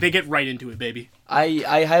 Oh. Like, they get right into it, baby.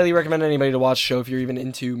 I highly recommend anybody to watch the show if you're even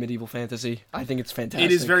into medieval fantasy. I think it's fantastic.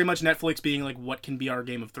 It is very much Netflix being like, what can be our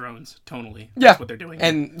Game of Thrones, tonally. Yeah. That's what they're doing.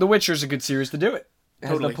 And The Witcher's a good series to do it. It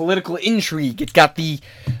has Totally. the political intrigue. It's got the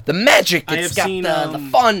magic. I It's have got seen, the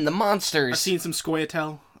fun, the monsters. I've seen some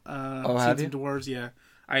Scoia'tael. have seen you? some dwarves, yeah.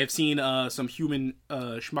 I have seen some human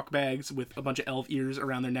schmuck bags with a bunch of elf ears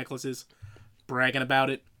around their necklaces, bragging about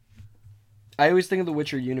it. I always think of the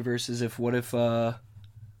Witcher universe as what if like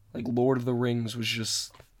Lord of the Rings was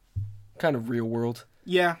just kind of real world.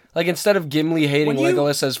 Yeah. Like, instead of Gimli hating When you-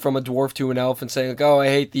 Legolas as from a dwarf to an elf and saying, like, oh, I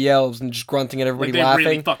hate the elves, and just grunting at Like, everybody they laughing.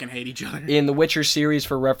 really fucking hate each other. In the Witcher series,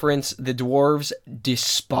 for reference, the dwarves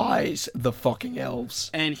despise the fucking elves.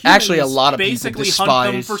 And humans Actually, a lot of people basically despise.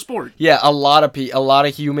 hunt them for sport. Yeah, a lot of humans Where are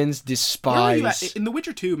you despise. at? In The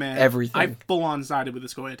Witcher 2, man, everything. I full-on sided with the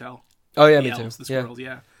Scoia'tael. Oh yeah, The me too. elves, the Yeah. squirrels,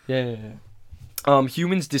 yeah. Yeah.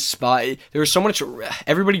 Humans despise. There's so much.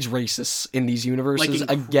 Everybody's racist in these universes Like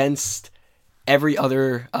against every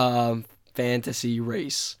other fantasy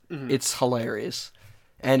race. Mm-hmm. It's hilarious,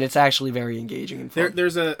 and it's actually very engaging and fun.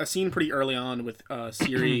 There's a scene pretty early on with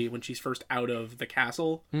Ciri when she's first out of the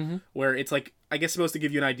castle, where it's like, I guess, supposed to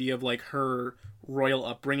give you an idea of like her royal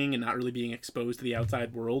upbringing and not really being exposed to the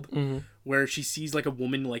outside world, where she sees like a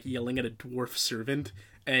woman like yelling at a dwarf servant,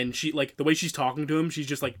 and she, like, the way she's talking to him, she's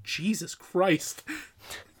just like, Jesus Christ.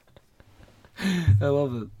 I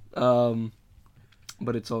love it.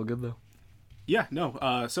 But it's all good though. Yeah,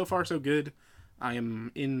 no, so far so good. I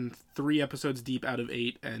am in 3 episodes deep out of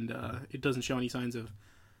 8, and it doesn't show any signs of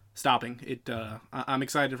stopping. I'm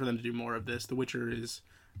excited for them to do more of this. The Witcher is...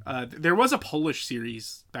 there was a Polish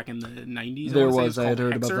series back in the 90s. There was. I had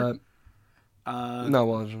heard about that. Not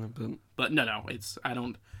watching it, But no, it's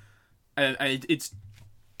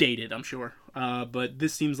dated, I'm sure. But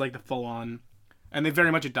this seems like the full-on... And they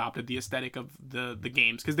very much adopted the aesthetic of the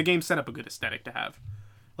games, because the games set up a good aesthetic to have.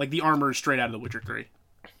 Like, the armor is straight out of The Witcher 3.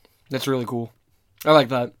 That's really cool. I like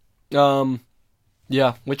that.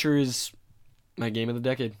 Yeah, Witcher is my game of the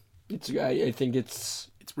decade. I think it's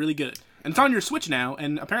really good. And it's on your Switch now,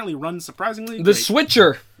 and apparently runs surprisingly the great.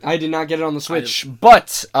 Switcher. I did not get it on the Switch,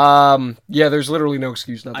 but yeah, there's literally no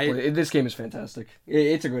excuse not to play it. This game is fantastic.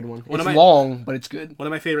 It's a good one. It's long, but it's good. One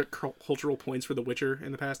of my favorite cultural points for The Witcher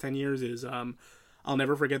in the past 10 years is I'll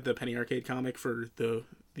never forget the Penny Arcade comic for the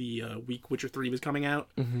week Witcher 3 was coming out.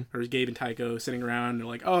 Mm-hmm. There was Gabe and Tycho sitting around and they're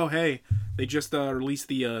like, oh, hey, they just released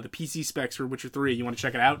the PC specs for Witcher 3. You want to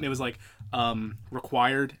check it out? And it was like,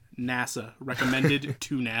 required NASA, recommended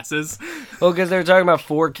to NASA's. Well, because they were talking about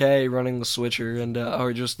 4K running the Switcher, and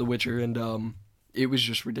or just the Witcher, and it was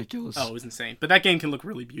just ridiculous. Oh, it was insane. But that game can look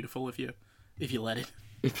really beautiful if you let it.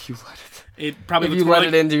 If you let it. It probably if looks you more let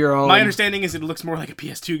like, it into your own. My understanding is it looks more like a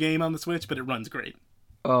PS2 game on the Switch, but it runs great.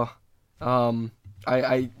 Oh.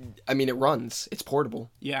 I mean, it runs. It's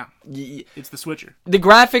portable. Yeah. It's the Switcher. The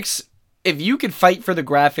graphics, if you could fight for the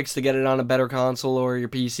graphics to get it on a better console or your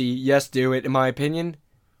PC, yes, do it, in my opinion.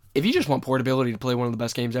 If you just want portability to play one of the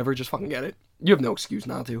best games ever, just fucking get it. You have no excuse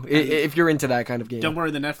not to, if you're into that kind of game. Don't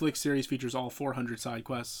worry, the Netflix series features all 400 side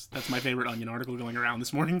quests. That's my favorite Onion article going around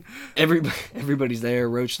this morning. Everybody's there.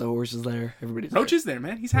 Roach the horse is there. Roach is there,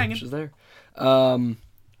 man. He's hanging. Roach is there.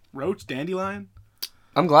 Roach, Dandelion.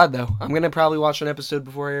 I'm glad, though. I'm going to probably watch an episode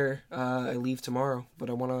before I leave tomorrow,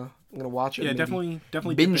 but I'm going to watch it. Yeah, definitely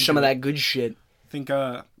binge some of that good shit.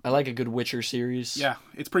 I like a good Witcher series. Yeah,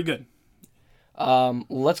 it's pretty good.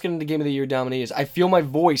 Let's get into Game of the Year nominees. I feel my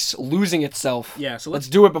voice losing itself. Yeah, so let's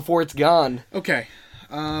do it before it's gone. Okay.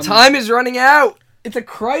 Time is running out. It's a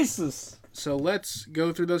crisis. So let's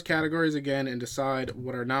go through those categories again and decide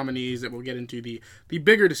what our nominees that we'll get into the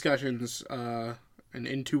bigger discussions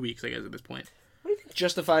in 2 weeks, I guess, at this point. What do you think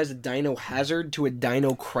justifies a Dinohazard to a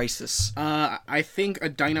Dino Crisis? I think a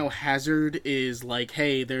Dinohazard is like,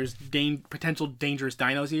 hey, there's potential dangerous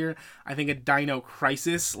dinos here. I think a Dino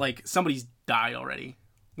Crisis, like, somebody's died already.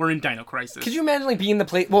 We're in Dino Crisis. Could you imagine, like, being the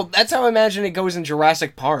place? Well, that's how I imagine it goes in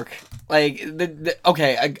Jurassic Park. Like,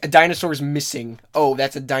 a dinosaur is missing. Oh,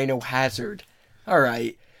 that's a Dino Hazard. All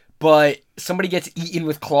right. But somebody gets eaten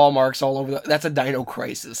with claw marks all over. That's a Dino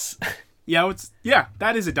Crisis. Yeah,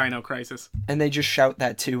 that is a Dino Crisis. And they just shout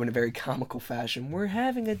that, too, in a very comical fashion. We're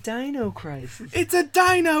having a Dino Crisis. It's a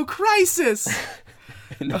Dino Crisis!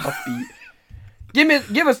 An offbeat.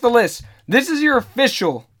 Give us the list. This is your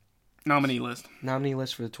official nominee list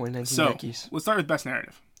for the 2019 Yankees. So, let's start with Best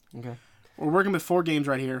Narrative. Okay. We're working with 4 games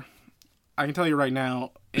right here. I can tell you right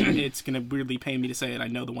now, it's going to weirdly pain me to say it. I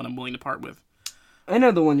know the one I'm willing to part with. I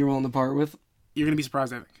know the one you're willing to part with. You're going to be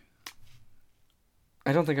surprised, I think.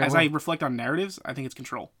 I don't think I will. As I reflect on narratives, I think it's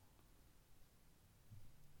Control.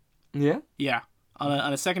 Yeah? Yeah.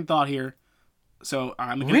 On a second thought here, so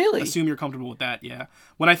I'm going to assume you're comfortable with that, yeah.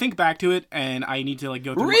 When I think back to it, and I need to like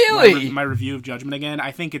go through my review of Judgment again,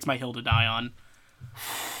 I think it's my hill to die on.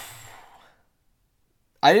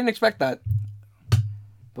 I didn't expect that.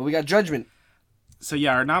 But we got Judgment. So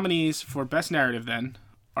yeah, our nominees for Best Narrative then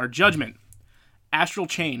are Judgment, Astral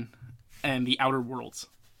Chain, and The Outer Worlds.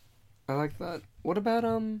 I like that. What about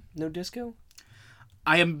No Disco?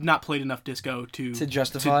 I have not played enough Disco to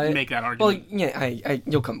justify to make that argument. Well, yeah,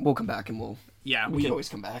 we'll come back and we can always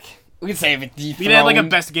come back. We can save it. We can have like a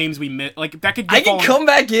best games we missed. Like that could. I can come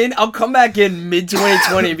back in. I'll come back in mid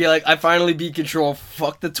 2020 and be like, I finally beat Control.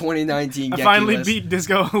 Fuck the 2019. I finally beat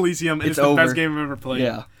Disco Elysium. And it's the best game I've ever played.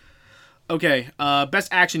 Yeah. Okay. Best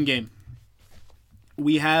action game.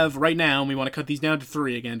 We have right now, and we want to cut these down to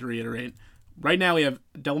 3 again to reiterate. Right now we have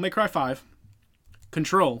Devil May Cry 5,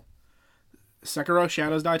 Control, Sekiro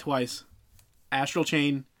Shadows Die Twice, Astral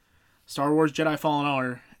Chain, Star Wars Jedi Fallen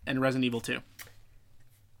Order, and Resident Evil 2.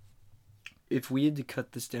 If we had to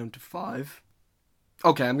cut this down to 5...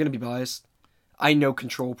 Okay, I'm going to be biased. I know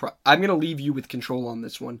Control... I'm going to leave you with Control on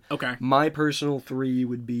this one. Okay. My personal 3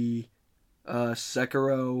 would be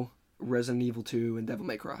Sekiro, Resident Evil 2, and Devil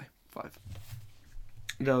May Cry 5.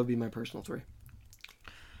 That would be my personal 3.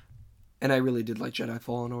 And I really did like Jedi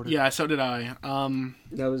Fallen Order. Yeah, so did I.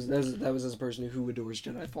 That was as a person who adores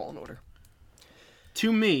Jedi Fallen Order.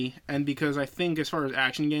 To me, and because I think as far as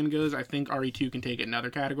action game goes, I think RE2 can take it in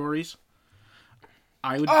other categories.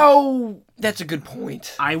 That's a good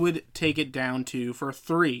point. I would take it down to, for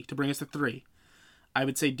 3, to bring us to 3, I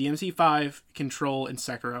would say DMC 5, Control, and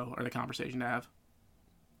Sekiro are the conversation to have.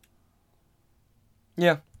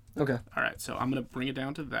 Yeah, okay. Alright, so I'm going to bring it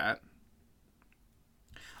down to that.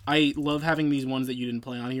 I love having these ones that you didn't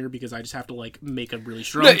play on here because I just have to like make a really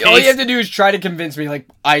strong case. All you have to do is try to convince me. Like,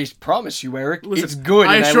 I promise you, Eric, listen, it's good.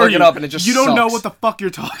 I and assure I look you, it up and it just you don't sucks. know what the fuck you're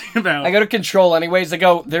talking about. I go to Control anyways. I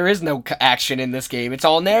go, there is no action in this game. It's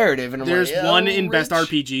all narrative. And I'm There's like, one in Best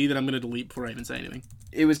RPG that I'm going to delete before I even say anything.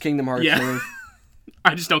 It was Kingdom Hearts 3.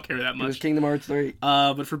 I just don't care that much. It was Kingdom Hearts 3.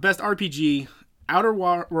 But for Best RPG, Outer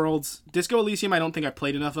Worlds, Disco Elysium I don't think I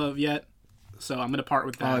played enough of yet. So I'm going to part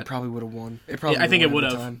with that. Oh, it probably would have won. I think it would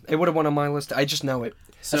have. It would have won on my list. I just know it.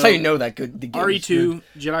 So, that's how you know that good. The game RE2,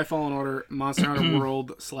 Jedi Fallen Order, Monster Hunter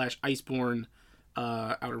World / Iceborne,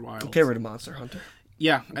 Outer Wilds. Get rid of Monster Hunter.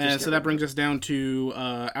 Yeah, so that brings us down to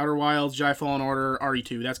Outer Wilds, Jedi Fallen Order,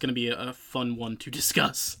 RE2. That's going to be a fun one to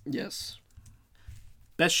discuss. Yes.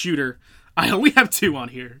 Best shooter. I only have 2 on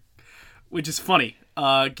here, which is funny.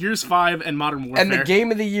 Gears 5 and Modern Warfare. And the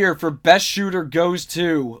game of the year for best shooter goes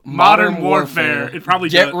to Modern Warfare. It probably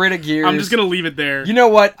Get rid of Gears. I'm just going to leave it there. You know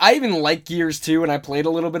what? I even like Gears 2, and I played a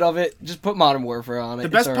little bit of it. Just put Modern Warfare on it. The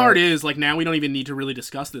best part is, like, now we don't even need to really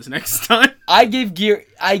discuss this next time. I give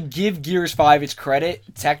Gears 5 its credit.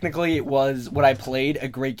 Technically, it was what I played, a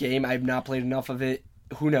great game. I've not played enough of it.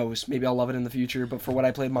 Who knows? Maybe I'll love it in the future. But for what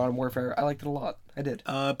I played Modern Warfare, I liked it a lot. I did.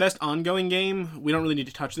 Best ongoing game. We don't really need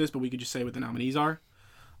to touch this, but we could just say what the nominees are.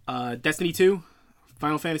 Destiny 2,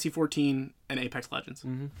 Final Fantasy 14, and Apex Legends.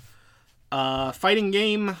 Mm-hmm. Fighting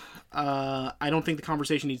game. I don't think the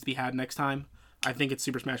conversation needs to be had next time. I think it's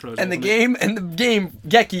Super Smash Bros. And Ultimate. the game,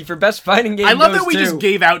 Geki, for best fighting game. I love goes that we to... just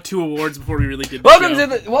gave out 2 awards before we really did. Welcome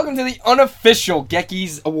to the unofficial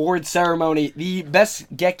Geki's award ceremony. The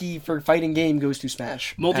best Geki for fighting game goes to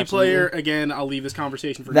Smash. Multiplayer. Absolutely. Again, I'll leave this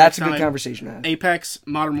conversation for That's next a good time. conversation to have. Apex,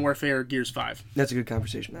 Modern Warfare, Gears 5. That's a good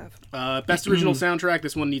conversation to have. Best original soundtrack.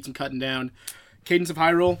 This one needs some cutting down. Cadence of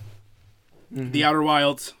Hyrule, The Outer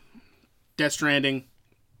Wilds, Death Stranding,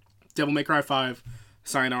 Devil May Cry 5,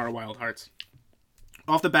 Sayonara Wild Hearts.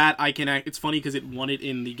 Off the bat, it's funny because it won it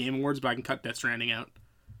in the Game Awards, but I can cut Death Stranding out.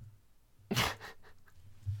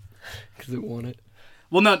 Because it won it.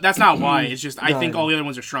 Well, no, that's not why. It's just I think all the other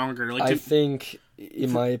ones are stronger. I think,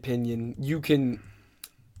 in my opinion, you can...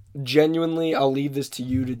 Genuinely, I'll leave this to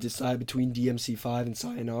you to decide between DMC5 and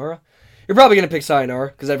Sayonara. You're probably going to pick Sayonara,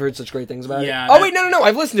 because I've heard such great things about it. Oh, wait, no,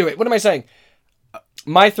 I've listened to it. What am I saying?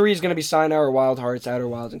 My 3 is going to be Sayonara, Wild Hearts, Outer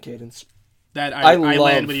Wilds, and Cadence. I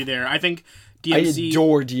land with you there. I think DMC... I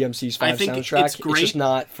adore DMC's 5 soundtrack. It's great. It's just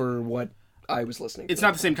not for what I was listening to. It's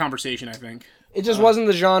not the same conversation, I think. It just wasn't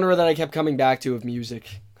the genre that I kept coming back to of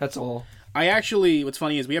music. That's all. What's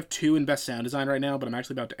funny is we have 2 in Best Sound Design right now, but I'm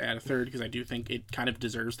actually about to add a 3rd because I do think it kind of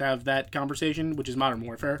deserves to have that conversation, which is Modern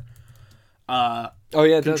Warfare.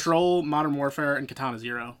 Control, Modern Warfare, and Katana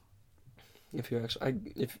Zero.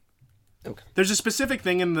 Okay. There's a specific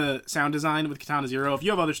thing in the sound design with Katana Zero. If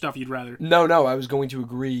you have other stuff you'd rather... No, I was going to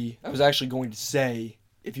agree. I was actually going to say,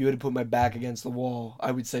 if you had to put my back against the wall,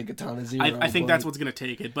 I would say Katana Zero. I think that's what's going to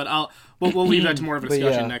take it, but we'll leave that to more of a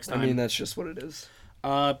discussion next time. I mean, that's just what it is.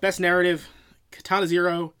 Best Narrative, Katana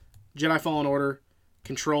Zero, Jedi Fallen Order,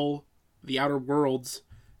 Control, The Outer Worlds,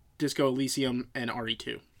 Disco Elysium, and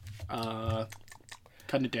RE2.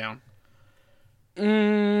 Cutting it down.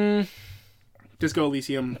 Disco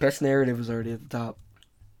Elysium. Best Narrative was already at the top.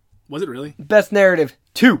 Was it really? Best Narrative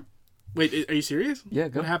 2. Wait, are you serious? Yeah,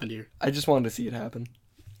 go. What happened here? I just wanted to see it happen.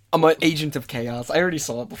 I'm an agent of chaos. I already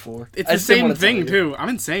saw it before. It's the same thing, too. I'm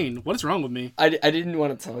insane. What is wrong with me? I didn't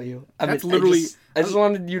want to tell you. I just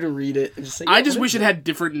wanted you to read it. And just say, I just wish it had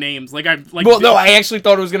different names. I actually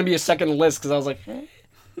thought it was going to be a second list because I was like, hey.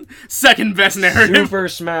 Second best narrative. Super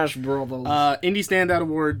Smash Bros. Indie Standout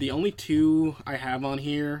Award. The only 2 I have on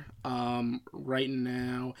here right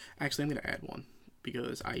now. Actually, I'm going to add one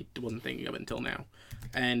because I wasn't thinking of it until now.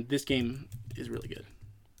 And this game is really good.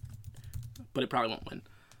 But it probably won't win.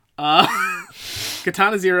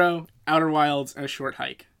 Katana Zero, Outer Wilds, and A Short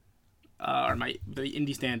Hike are the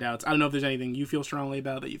indie standouts. I don't know if there's anything you feel strongly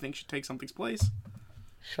about that you think should take something's place.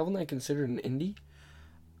 Shovel Knight considered an indie?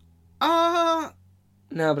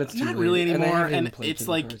 No, but it's not really anymore. And it's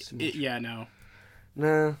like, no.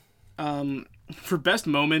 Nah. For best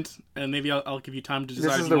moment, and maybe I'll give you time to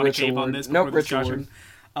decide if you want to cave on this before the discussion.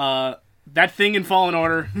 That thing in Fallen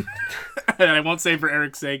Order, that I won't say for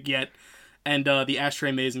Eric's sake yet, and the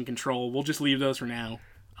Ashtray Maze in Control. We'll just leave those for now.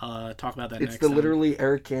 Talk about that next time. It's the literally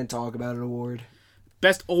Eric Can't Talk About It award.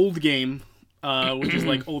 Best old game, which is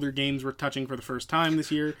like older games we're touching for the first time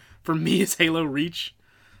this year. For me, is Halo Reach.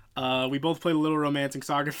 We both played A Little Romancing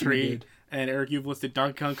Saga 3, and Eric, you've listed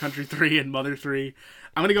Donkey Kong Country 3 and Mother 3.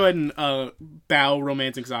 I'm going to go ahead and bow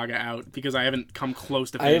Romancing Saga out, because I haven't come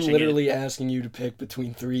close to finishing it. I am literally asking you to pick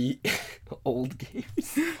between 3 old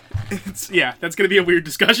games. That's going to be a weird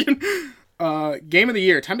discussion. Game of the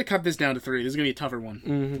Year. Time to cut this down to 3. This is going to be a tougher one.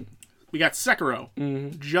 Mm-hmm. We got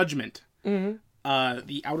Sekiro, Judgment,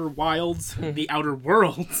 The Outer Wilds, The Outer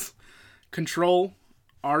Worlds, Control,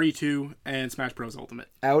 RE2, and Smash Bros. Ultimate.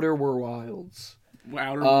 Outer Wilds.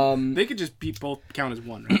 They could just both count as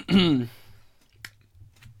one, right?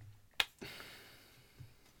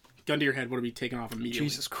 Gun to your head, what are we taking off immediately?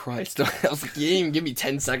 Jesus Christ. I was like, you didn't even give me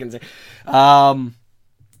 10 seconds.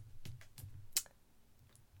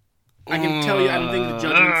 I can tell you, I don't think the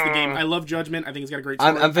Judgment's the game. I love Judgment. I think it's got a great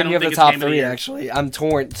story. I'm thinking of the top 3, actually. I'm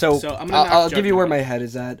torn. So I'll give you where my head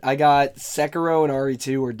is at. I got Sekiro and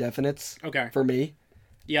RE2 are definites. Okay. For me.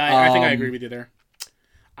 Yeah, I think I agree with you there.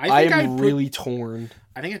 I am really torn.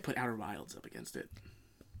 I think I'd put Outer Wilds up against it.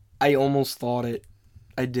 I almost thought it.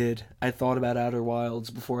 I did. I thought about Outer Wilds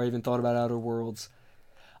before I even thought about Outer Worlds.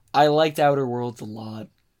 I liked Outer Worlds a lot.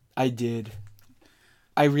 I did.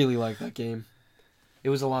 I really liked that game. It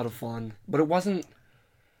was a lot of fun. But it wasn't...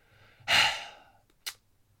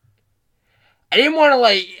 I didn't want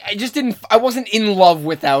to, I wasn't in love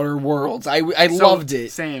with Outer Worlds. I loved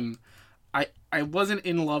it. Same. I wasn't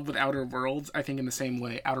in love with Outer Worlds. I think in the same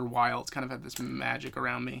way, Outer Wilds kind of had this magic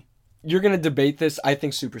around me. You're going to debate this. I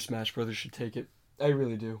think Super Smash Bros. Should take it. I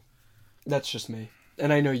really do. That's just me.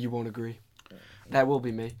 And I know you won't agree. That will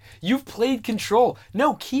be me. You've played Control.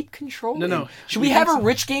 No, keep Control. No. Should we have a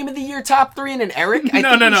Rich Game of the Year top 3 and an Eric? No.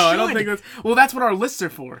 I don't think that's... Well, that's what our lists are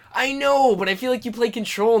for. I know, but I feel like you play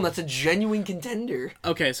Control, and that's a genuine contender.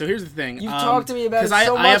 Okay, so here's the thing. You've talked to me about it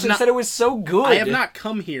so much and said it was so good. I have not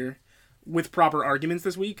come here with proper arguments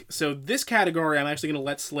this week. So this category, I'm actually going to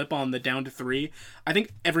let slip on the down to 3. I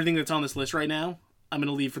think everything that's on this list right now, I'm going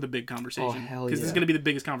to leave for the big conversation. Oh, hell yeah. Because this is going to be the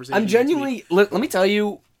biggest conversation. I'm genuinely... Let me tell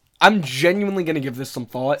you... I'm genuinely going to give this some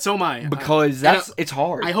thought. So am I. Because it's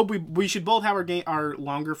hard. I hope we should both have our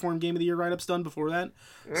longer form Game of the Year write-ups done before that.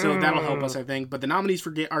 So that'll help us, I think. But the nominees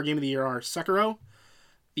for our Game of the Year are Sekiro,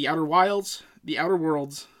 The Outer Wilds, The Outer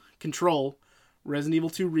Worlds, Control, Resident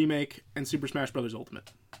Evil 2 Remake, and Super Smash Bros.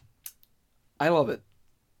 Ultimate. I love it.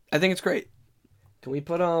 I think it's great. Can we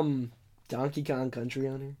put Donkey Kong Country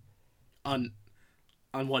on here? On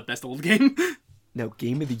what? Best old game? No,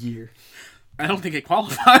 Game of the Year. I don't think it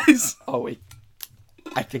qualifies. Oh, wait.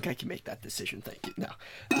 I think I can make that decision. Thank you.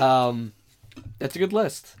 No. That's a good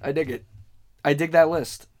list. I dig it. I dig that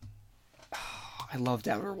list. Oh, I loved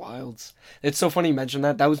Outer Wilds. It's so funny you mentioned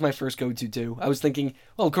that. That was my first go-to, too. I was thinking,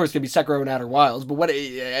 well, of course, it's going to be Sekiro and Outer Wilds, but what...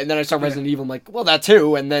 And then I saw Resident Evil, I'm like, well, that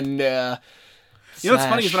too. And then... You know what's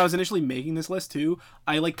funny is when I was initially making this list, too,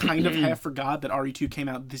 I kind of half forgot that RE2 came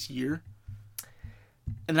out this year.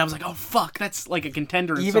 And then I was like, oh, fuck, that's like a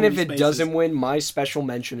contender in Even so if many it spaces. doesn't win, my special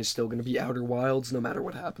mention is still going to be Outer Wilds, no matter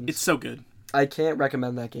what happens. It's so good. I can't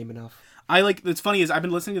recommend that game enough. What's funny is I've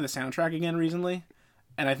been listening to the soundtrack again recently,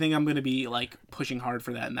 and I think I'm going to be, pushing hard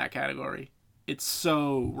for that in that category. It's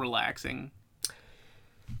so relaxing.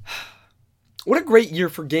 What a great year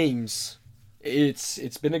for games. It's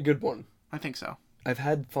been a good one. I think so. I've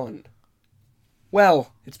had fun.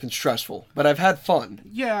 Well, it's been stressful, but I've had fun.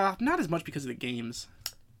 Yeah, not as much because of the games.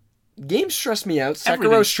 Games stressed me out.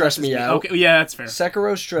 Sekiro stressed me out. Okay, yeah, that's fair.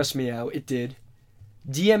 Sekiro stressed me out. It did.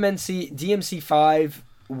 DMC5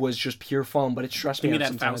 was just pure fun, but it stressed me out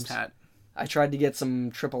sometimes. Faust hat. I tried to get some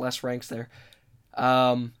triple S ranks there.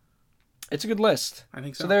 It's a good list. I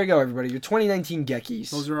think so. So there you go, everybody. Your 2019 Gekkies.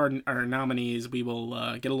 Those are our nominees. We will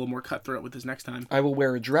get a little more cutthroat with this next time. I will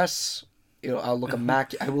wear a dress. I'll look I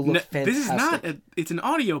will look fantastic. This is not. It's an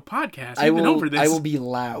audio podcast. We've been over this. I will be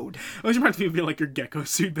loud. I was reminds me of like your gecko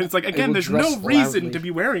suit, but it's like again, there's no reason loudly. to be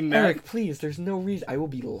wearing that. Eric, please. There's no reason. I will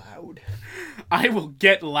be loud. I will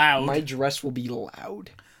get loud. My dress will be loud.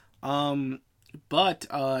 But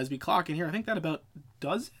as we clock in here, I think that about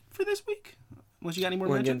does it for this week. Unless you got any more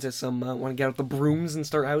mentions? Want to get out the brooms and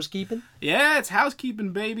start housekeeping? Yeah, it's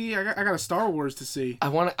housekeeping, baby. I got a Star Wars to see. I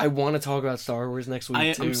want to talk about Star Wars next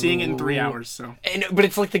week, too. I'm seeing it in 3 hours, so. But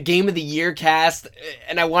it's like the Game of the Year cast,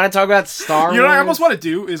 and I want to talk about Star Wars. You know what I almost want to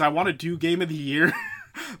do is I want to do Game of the Year,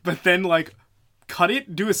 but then, cut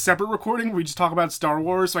it, do a separate recording where we just talk about Star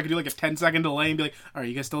Wars, so I can do, a 10-second delay and be like, all right,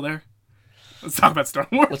 you guys still there? Let's talk about Star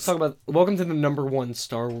Wars. Let's talk about... Welcome to the #1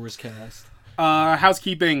 Star Wars cast.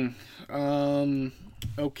 Housekeeping.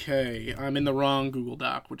 Okay, I'm in the wrong Google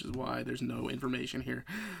Doc, which is why there's no information here.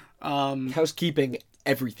 Housekeeping,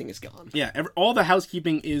 everything is gone. Yeah, all the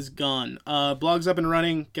housekeeping is gone. Blog's up and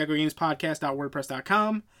running,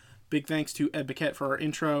 geckogamespodcast.wordpress.com. Big thanks to Ed Biquette for our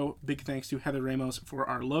intro. Big thanks to Heather Ramos for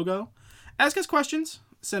our logo. Ask us questions.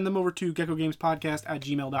 Send them over to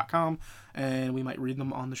geckogamespodcast@gmail.com, and we might read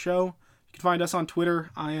them on the show. You can find us on Twitter.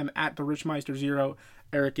 I am at TheRichMeister0.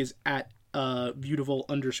 Eric is at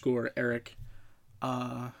beautiful_Eric.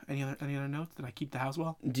 Any other notes? Did I keep the house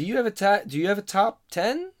well? Do you have a top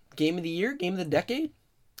 10 game of the year, game of the decade?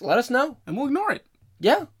 Let us know, and we'll ignore it.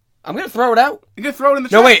 Yeah, I'm gonna throw it out. You're gonna throw it in the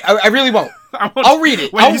chat? No, wait, I really won't. I'll read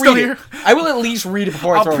it. Wait, I'll read it. I will at least read it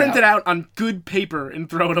before I throw it out. I'll print it out on good paper and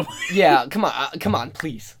throw it away. Yeah, come on,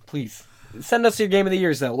 please. Send us your game of the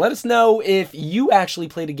years though. Let us know if you actually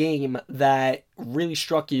played a game that really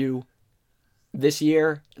struck you this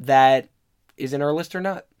year that is in our list or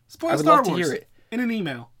not. Spoil I would Star love Wars to hear it. in an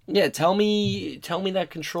email. Yeah, tell me that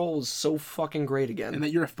Control is so fucking great again. And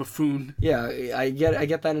that you're a buffoon. Yeah, I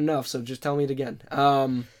get that enough, so just tell me it again.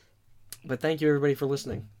 But thank you everybody for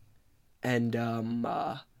listening. And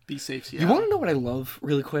be safe, Seattle. You want to know what I love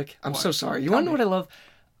really quick? I'm so sorry. You want to know what I love?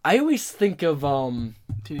 I always think of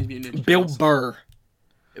Teenage Mutant Ninja Bill Turtles. Burr.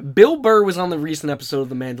 Bill Burr was on the recent episode of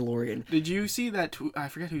The Mandalorian. Did you see that? I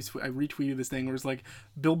forget who's. I retweeted this thing where it's like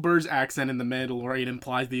Bill Burr's accent in The Mandalorian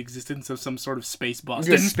implies the existence of some sort of space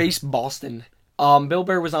Boston. Yeah, Space Boston. Bill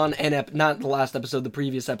Burr was on not the last episode, the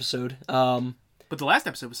previous episode. But the last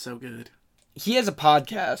episode was so good. He has a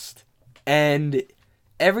podcast, and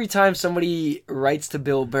every time somebody writes to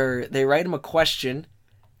Bill Burr, they write him a question,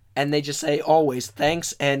 and they just say, always,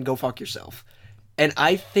 thanks, and go fuck yourself. And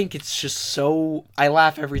I think it's just so... I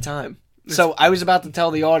laugh every time. So I was about to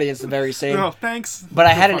tell the audience the very same. No, thanks. But I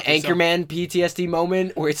had an Anchorman PTSD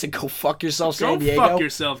moment where it's a go fuck yourself, San Diego. Go fuck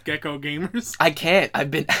yourself, Gecko Gamers. I can't.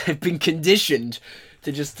 I've been conditioned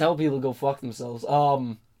to just tell people to go fuck themselves.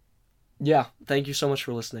 Yeah, thank you so much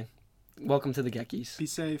for listening. Welcome to the Geckies. Be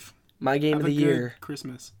safe. My game Have of the year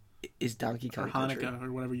Christmas is Donkey Kong or Country. Hanukkah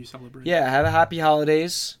or whatever you celebrate. Yeah, have a happy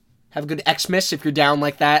holidays. Have a good Xmas if you're down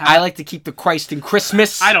like that. I like to keep the Christ in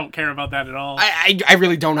Christmas. I don't care about that at all. I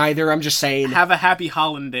really don't either. I'm just saying. Have a happy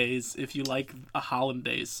hollandaise if you like a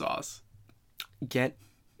hollandaise sauce.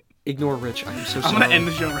 Ignore Rich. I'm so sorry. I'm gonna end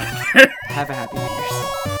the show right there. Have a happy New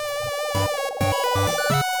Year's.